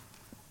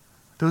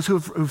 Those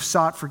who've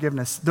sought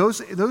forgiveness. Those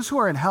who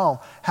are in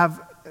hell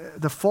have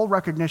the full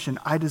recognition,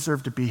 I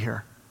deserve to be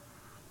here.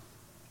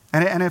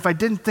 And if I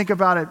didn't think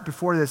about it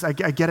before this, I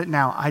get it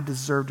now. I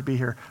deserve to be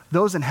here.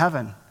 Those in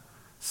heaven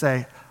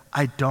say,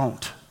 I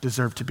don't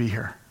deserve to be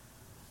here.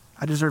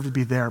 I deserve to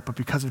be there, but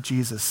because of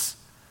Jesus,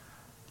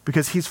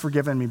 because he's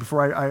forgiven me,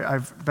 before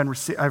I've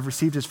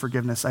received his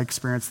forgiveness, I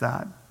experienced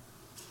that.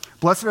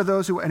 Blessed are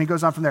those who, and he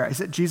goes on from there.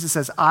 Jesus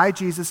says, I,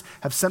 Jesus,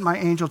 have sent my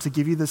angel to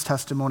give you this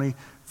testimony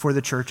for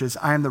the churches.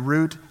 I am the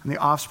root and the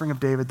offspring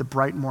of David, the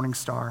bright morning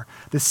star.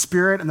 The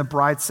Spirit and the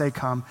bride say,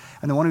 come,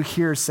 and the one who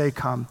hears say,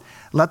 come.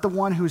 Let the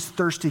one who is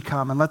thirsty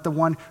come, and let the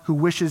one who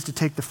wishes to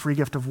take the free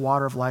gift of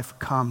water of life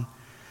come.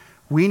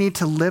 We need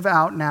to live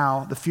out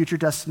now the future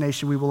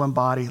destination we will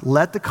embody.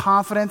 Let the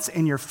confidence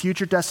in your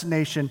future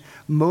destination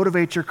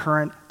motivate your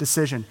current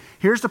decision.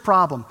 Here's the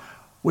problem.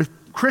 With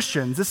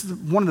Christians, this is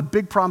one of the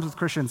big problems with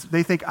Christians.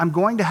 They think, I'm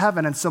going to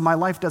heaven, and so my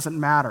life doesn't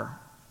matter.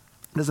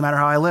 It doesn't matter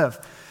how I live.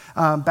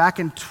 Back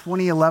in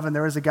 2011,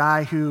 there was a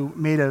guy who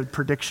made a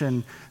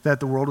prediction that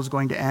the world was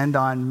going to end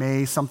on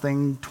May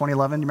something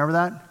 2011. You remember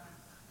that?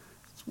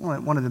 It's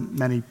one of the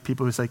many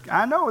people who's like,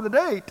 I know the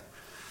date.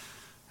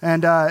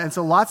 And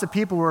so lots of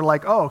people were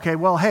like, oh, okay,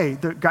 well, hey,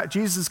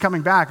 Jesus is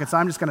coming back, and so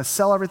I'm just going to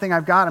sell everything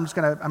I've got. I'm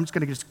just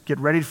going to get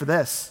ready for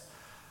this.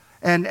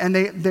 And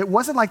it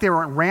wasn't like they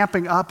were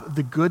ramping up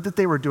the good that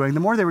they were doing.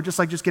 The more they were just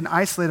getting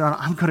isolated on,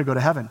 I'm going to go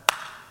to heaven.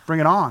 Bring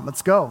it on.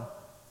 Let's go.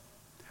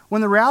 When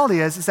the reality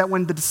is that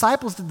when the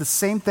disciples did the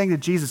same thing to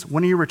Jesus,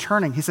 when are you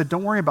returning? He said,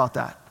 don't worry about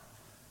that.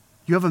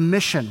 You have a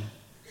mission.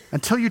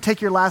 Until you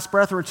take your last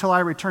breath or until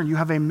I return, you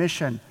have a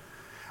mission.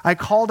 I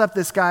called up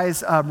this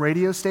guy's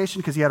radio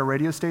station because he had a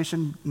radio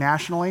station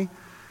nationally,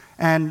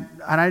 and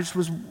I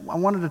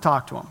wanted to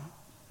talk to him.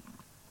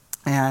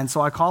 And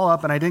so I call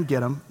up, and I didn't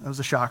get him. It was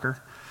a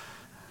shocker.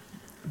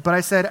 But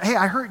I said, hey,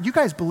 I heard you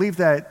guys believe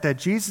that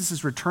Jesus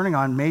is returning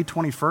on May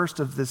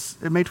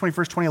 21st, May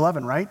 21st,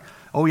 2011, right?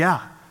 Oh,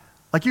 yeah.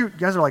 Like you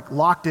guys are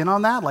locked in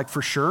on that,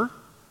 for sure?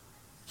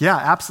 Yeah,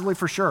 absolutely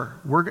for sure.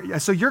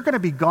 So you're going to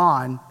be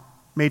gone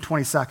May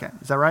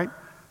 22nd, is that right?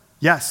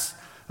 Yes.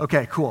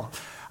 Okay, cool.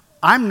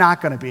 I'm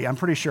not going to be, I'm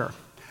pretty sure.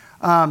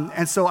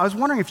 And so I was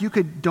wondering if you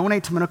could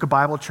donate to Minooka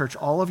Bible Church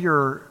all of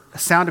your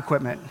sound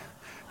equipment,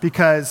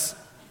 because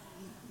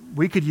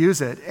we could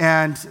use it.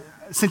 And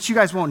since you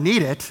guys won't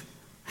need it,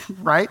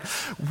 right?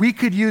 We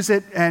could use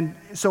it, and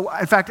so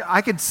in fact,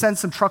 I could send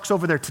some trucks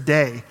over there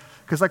today,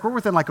 because we're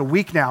within a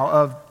week now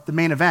of the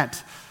main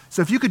event.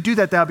 So if you could do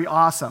that, that would be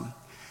awesome.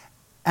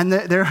 And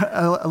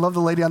I love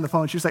the lady on the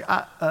phone. She was like,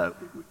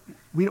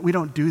 we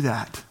don't do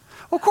that.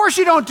 Well, of course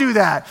you don't do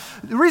that.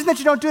 The reason that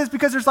you don't do it is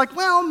because there's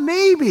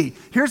maybe.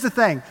 Here's the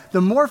thing. The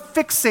more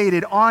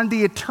fixated on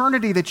the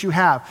eternity that you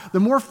have,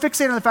 the more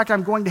fixated on the fact that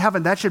I'm going to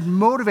heaven, that should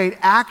motivate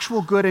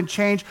actual good and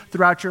change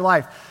throughout your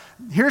life.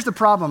 Here's the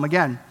problem,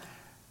 again.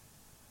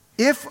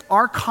 If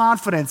our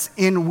confidence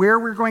in where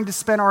we're going to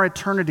spend our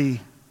eternity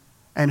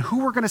and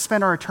who we're going to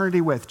spend our eternity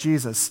with,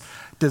 Jesus,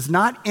 does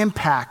not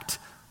impact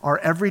our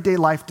everyday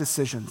life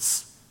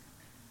decisions,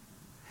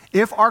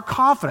 if our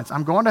confidence,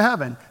 I'm going to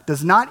heaven,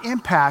 does not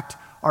impact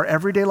our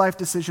everyday life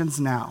decisions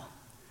now,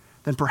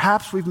 then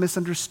perhaps we've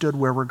misunderstood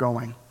where we're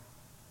going,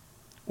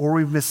 or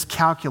we've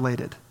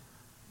miscalculated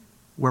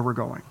where we're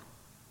going.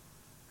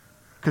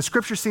 Because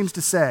Scripture seems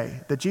to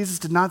say that Jesus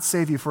did not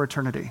save you for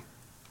eternity.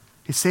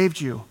 He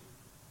saved you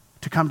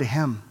to come to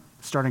Him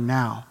starting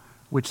now,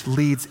 which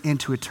leads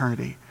into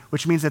eternity,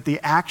 which means that the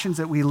actions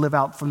that we live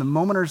out from the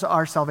moment of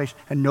our salvation,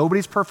 and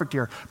nobody's perfect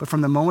here, but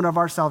from the moment of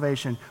our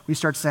salvation, we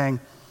start saying,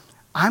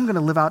 I'm going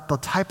to live out the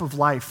type of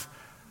life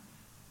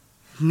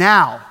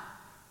now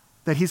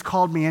that He's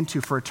called me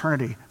into for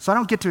eternity. So I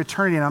don't get to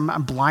eternity and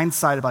I'm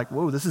blindsided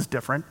whoa, this is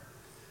different.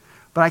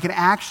 But I can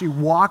actually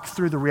walk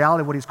through the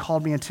reality of what He's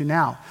called me into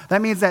now.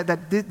 That means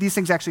that these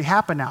things actually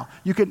happen now.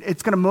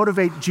 It's going to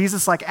motivate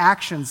Jesus-like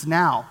actions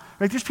now.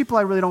 There's people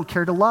I really don't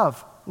care to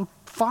love. Well,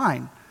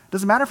 fine. It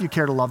doesn't matter if you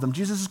care to love them.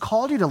 Jesus has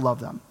called you to love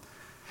them.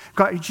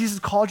 Jesus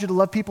called you to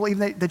love people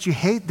even that you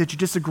hate, that you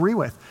disagree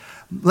with.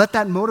 Let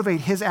that motivate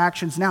His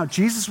actions now.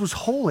 Jesus was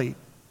holy.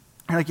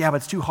 You're like, yeah, but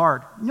it's too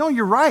hard. No,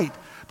 you're right.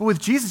 But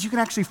with Jesus, you can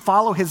actually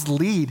follow His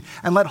lead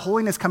and let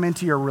holiness come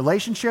into your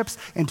relationships,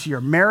 into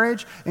your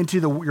marriage, into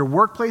your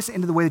workplace,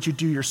 into the way that you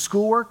do your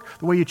schoolwork,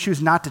 the way you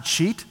choose not to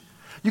cheat.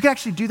 You can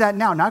actually do that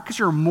now, not because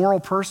you're a moral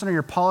person or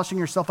you're polishing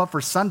yourself up for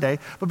Sunday,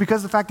 but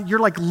because of the fact that you're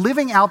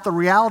living out the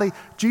reality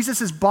Jesus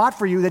has bought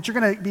for you that you're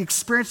going to be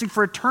experiencing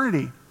for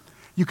eternity.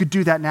 You could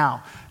do that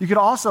now. You could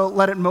also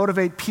let it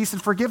motivate peace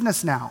and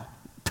forgiveness now.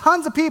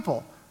 Tons of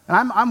people,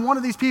 and I'm one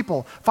of these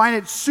people, find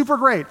it super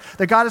great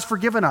that God has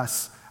forgiven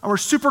us. And we're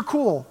super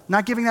cool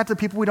not giving that to the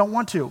people we don't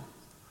want to.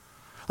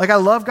 I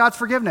love God's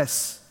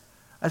forgiveness.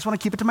 I just want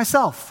to keep it to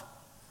myself.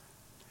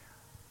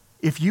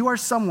 If you are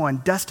someone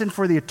destined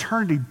for the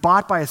eternity,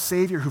 bought by a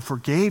Savior who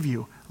forgave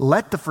you,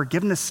 let the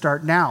forgiveness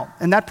start now.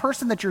 And that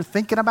person that you're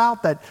thinking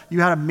about, that you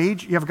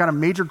have got a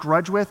major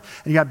grudge with,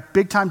 and you got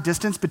big time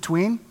distance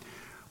between,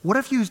 what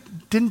if you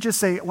didn't just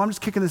say, well, I'm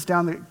just kicking this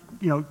down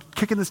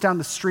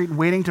the street and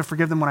waiting to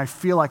forgive them when I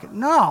feel like it?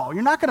 No,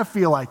 you're not going to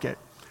feel like it.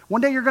 One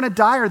day you're going to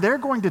die or they're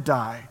going to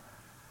die.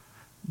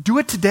 Do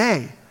it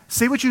today.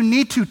 Say what you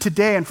need to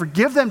today and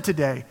forgive them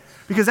today,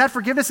 because that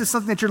forgiveness is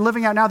something that you're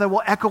living out now that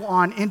will echo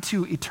on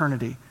into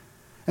eternity,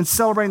 and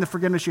celebrating the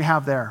forgiveness you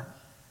have there.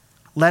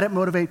 Let it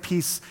motivate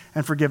peace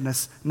and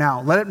forgiveness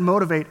now. Let it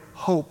motivate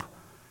hope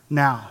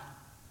now.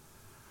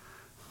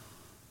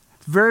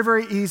 It's very,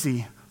 very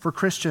easy for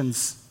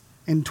Christians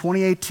in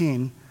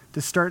 2018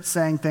 to start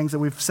saying things that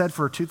we've said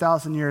for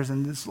 2,000 years,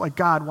 and it's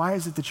God, why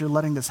is it that you're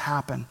letting this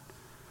happen?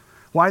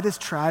 Why this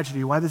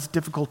tragedy? Why this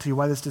difficulty?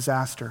 Why this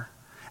disaster?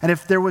 And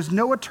if there was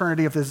no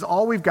eternity, if this is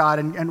all we've got,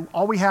 and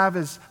all we have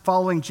is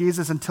following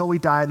Jesus until we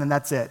die, then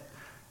that's it.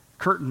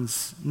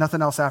 Curtains,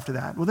 nothing else after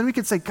that. Well, then we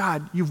could say,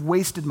 God, you've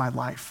wasted my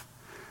life.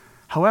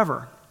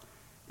 However,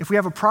 if we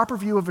have a proper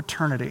view of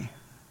eternity,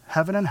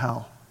 heaven and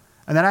hell,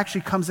 and that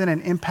actually comes in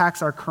and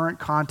impacts our current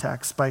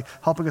context by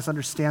helping us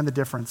understand the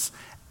difference,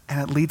 and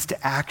it leads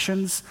to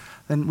actions,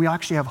 then we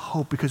actually have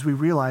hope, because we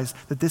realize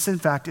that this, in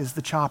fact, is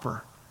the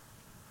chopper.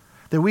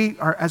 That we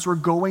are, as we're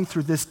going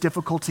through this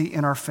difficulty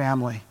in our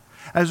family,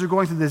 as we're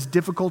going through this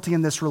difficulty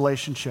in this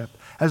relationship,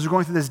 as we're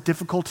going through this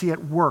difficulty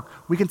at work,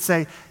 we can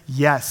say,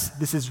 yes,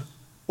 this is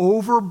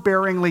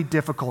overbearingly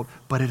difficult,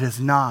 but it is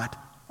not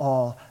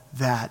all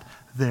that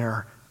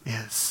there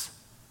is.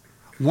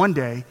 One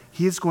day,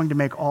 He is going to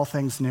make all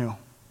things new.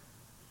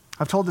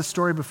 I've told this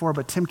story before,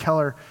 but Tim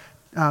Keller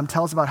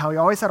tells about how he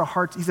always had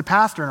he's a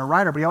pastor and a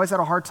writer, but he always had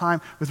a hard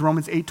time with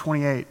Romans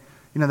 8:28.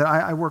 That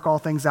I work all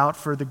things out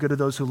for the good of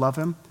those who love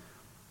Him.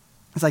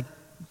 It's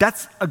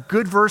that's a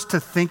good verse to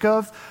think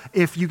of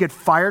if you get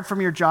fired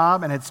from your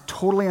job and it's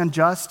totally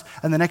unjust,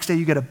 and the next day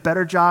you get a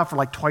better job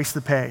for twice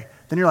the pay.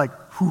 Then you're like,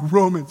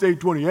 Romans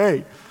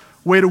 8:28,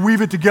 way to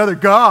weave it together,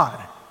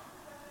 God.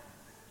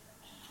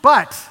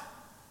 But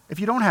if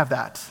you don't have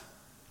that,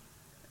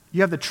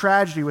 you have the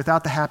tragedy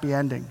without the happy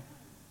ending.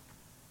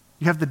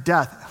 You have the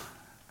death,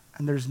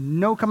 and there's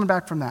no coming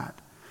back from that.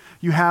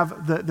 You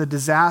have the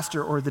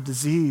disaster or the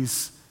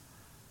disease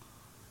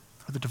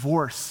or the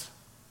divorce.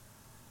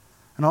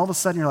 And all of a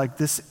sudden you're like,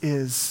 this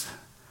is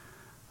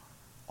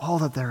all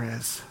that there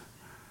is.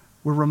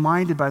 we're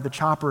reminded by the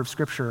chopper of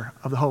Scripture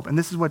of the hope. And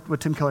this is what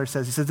Tim Keller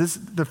says. He says,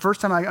 the first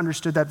time I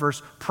understood that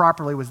verse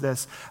properly was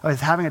this. I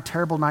was having a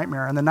terrible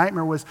nightmare, and the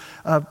nightmare was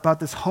about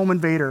this home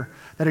invader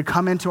that had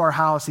come into our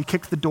house. He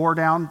kicked the door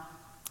down,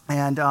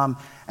 and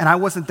I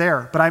wasn't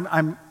there, but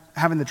I'm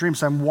having the dream,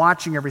 so I'm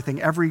watching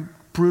everything, every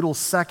brutal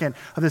second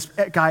of this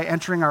guy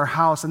entering our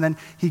house, and then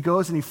he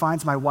goes and he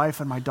finds my wife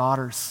and my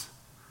daughters,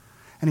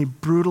 and he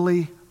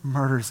brutally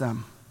murders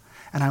them,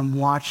 and I'm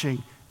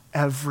watching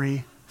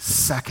every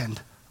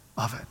second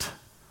of it,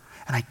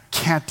 and I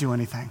can't do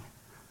anything.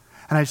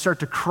 And I start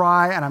to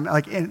cry, and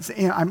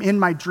I'm in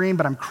my dream,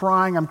 but I'm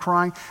crying.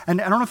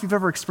 And I don't know if you've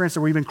ever experienced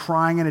it where you've been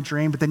crying in a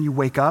dream, but then you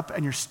wake up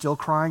and you're still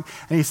crying.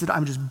 And he said,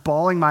 I'm just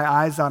bawling my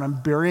eyes out. I'm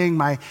burying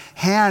my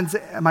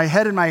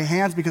head in my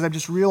hands because I'm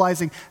just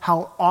realizing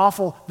how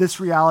awful this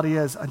reality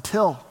is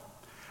until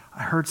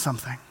I heard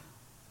something.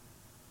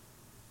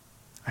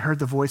 I heard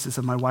the voices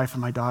of my wife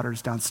and my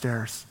daughters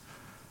downstairs.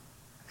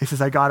 He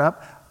says, I got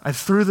up, I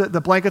threw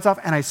the blankets off,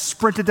 and I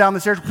sprinted down the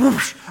stairs.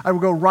 Whoosh, I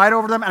would go right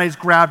over them, and I just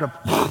grabbed them.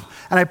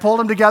 And I pulled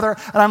them together,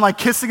 and I'm like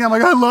kissing them,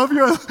 like, I love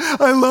you,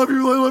 I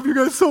love you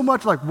guys so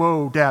much. Like,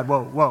 whoa, Dad,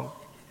 whoa.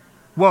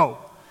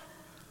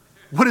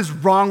 What is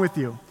wrong with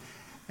you?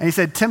 And he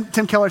said,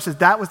 Tim Keller says,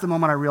 that was the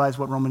moment I realized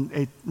what Romans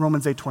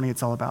 8:28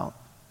 is all about.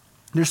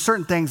 There's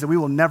certain things that we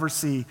will never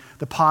see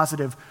the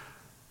positive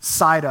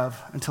side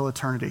of until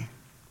eternity.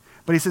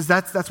 But he says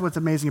that's what's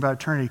amazing about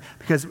eternity,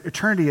 because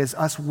eternity is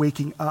us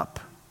waking up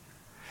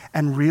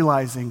and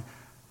realizing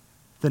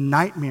the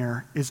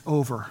nightmare is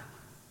over.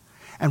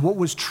 And what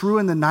was true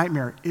in the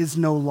nightmare is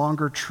no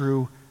longer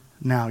true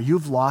now.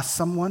 You've lost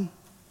someone.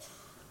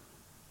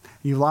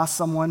 You've lost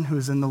someone who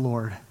is in the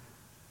Lord.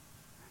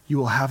 You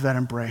will have that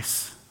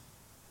embrace.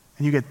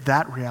 And you get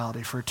that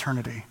reality for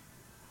eternity.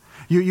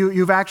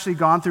 You've actually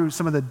gone through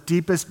some of the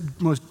deepest,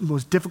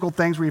 most difficult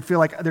things where you feel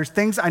like there's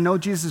things I know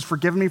Jesus has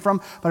forgiven me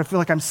from, but I feel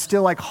like I'm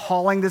still like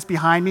hauling this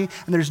behind me,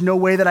 and there's no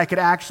way that I could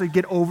actually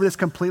get over this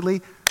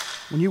completely.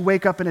 When you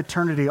wake up in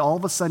eternity, all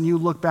of a sudden you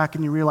look back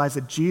and you realize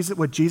that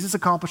what Jesus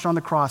accomplished on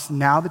the cross,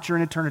 now that you're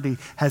in eternity,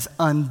 has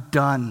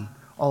undone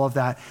all of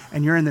that.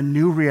 And you're in the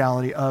new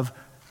reality of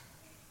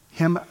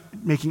him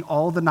making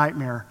all the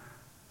nightmare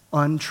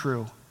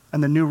untrue.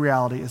 And the new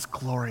reality is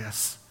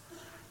glorious.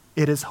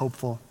 It is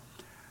hopeful.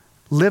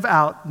 Live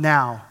out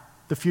now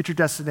the future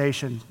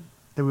destination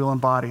that we will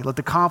embody. Let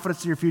the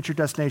confidence in your future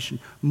destination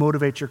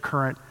motivate your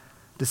current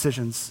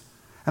decisions.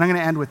 And I'm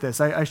going to end with this.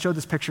 I showed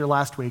this picture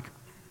last week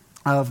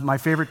of my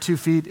favorite 2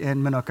 feet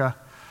in Minooka.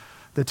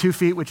 The 2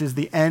 feet, which is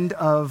the end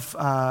of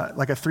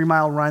like a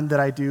 3-mile run that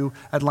I do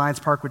at Lions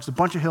Park, which is a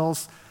bunch of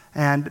hills.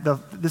 And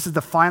this is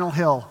the final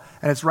hill.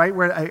 And it's right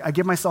where I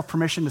give myself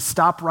permission to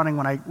stop running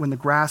when the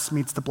grass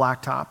meets the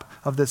blacktop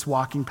of this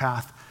walking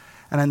path.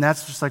 And then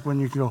that's just like when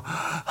you can go,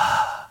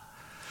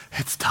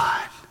 it's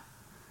time.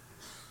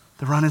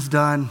 The run is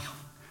done.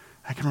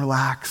 I can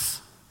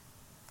relax.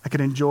 I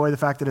can enjoy the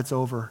fact that it's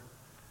over.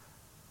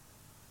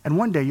 And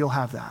one day you'll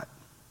have that.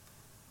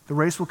 The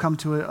race will come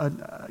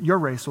to your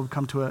race will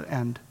come to an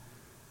end.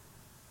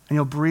 And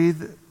you'll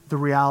breathe the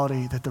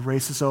reality that the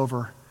race is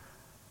over.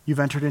 You've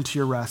entered into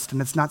your rest.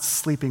 And it's not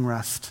sleeping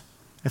rest.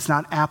 It's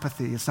not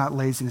apathy. It's not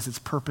laziness. It's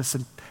purpose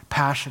and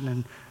passion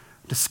and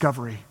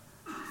discovery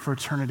for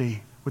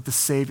eternity with the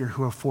Savior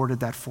who afforded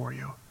that for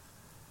you.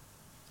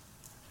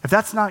 If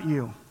that's not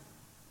you,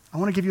 I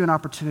want to give you an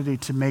opportunity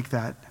to make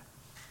that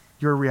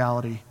your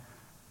reality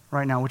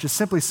right now, which is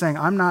simply saying,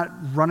 I'm not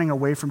running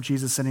away from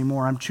Jesus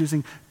anymore. I'm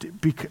choosing to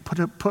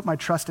put my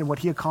trust in what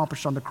he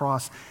accomplished on the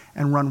cross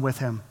and run with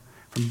him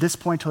from this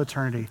point to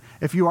eternity.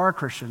 If you are a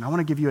Christian, I want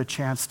to give you a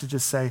chance to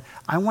just say,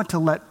 I want to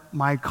let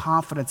my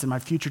confidence in my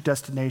future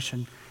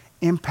destination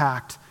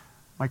impact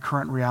my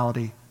current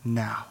reality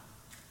now.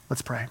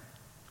 Let's pray.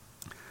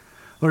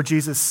 Lord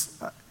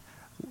Jesus,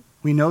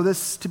 we know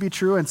this to be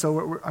true, and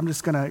so I'm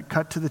just going to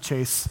cut to the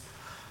chase.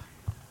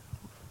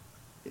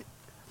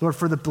 Lord,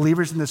 for the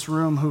believers in this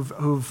room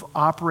who've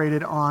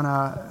operated on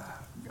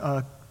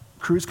a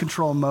cruise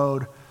control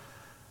mode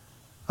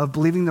of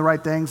believing the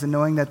right things and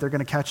knowing that they're going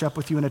to catch up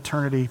with you in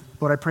eternity,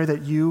 Lord, I pray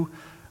that you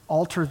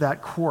alter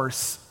that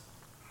course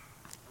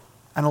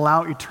and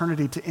allow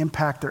eternity to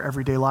impact their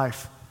everyday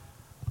life,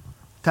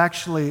 to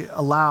actually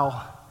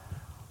allow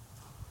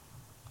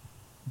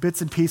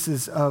bits and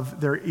pieces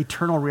of their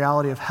eternal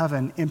reality of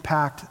heaven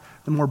impact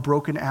the more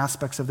broken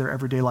aspects of their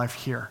everyday life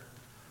here.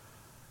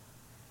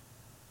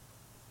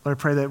 Lord, I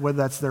pray that whether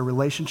that's their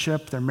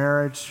relationship, their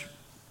marriage,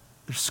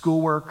 their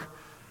schoolwork,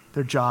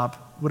 their job,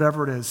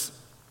 whatever it is,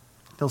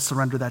 they'll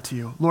surrender that to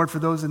you. Lord, for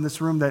those in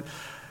this room that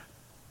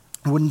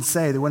they wouldn't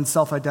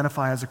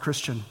self-identify as a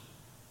Christian,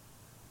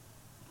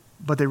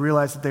 but they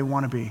realize that they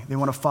want to be. They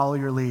want to follow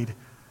your lead.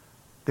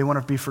 They want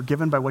to be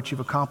forgiven by what you've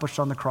accomplished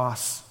on the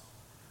cross,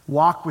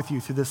 walk with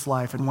you through this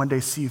life, and one day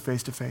see you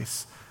face to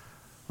face.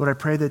 Lord, I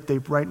pray that they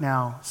right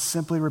now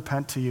simply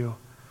repent to you.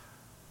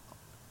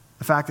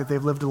 The fact that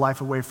they've lived a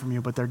life away from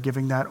you, but they're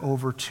giving that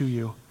over to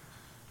you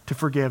to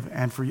forgive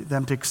and for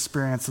them to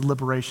experience the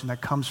liberation that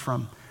comes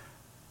from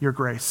your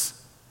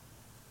grace.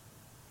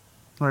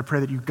 Lord, I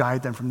pray that you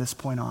guide them from this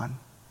point on.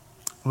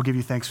 We'll give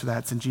you thanks for that.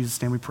 It's in Jesus'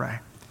 name we pray.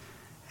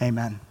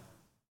 Amen.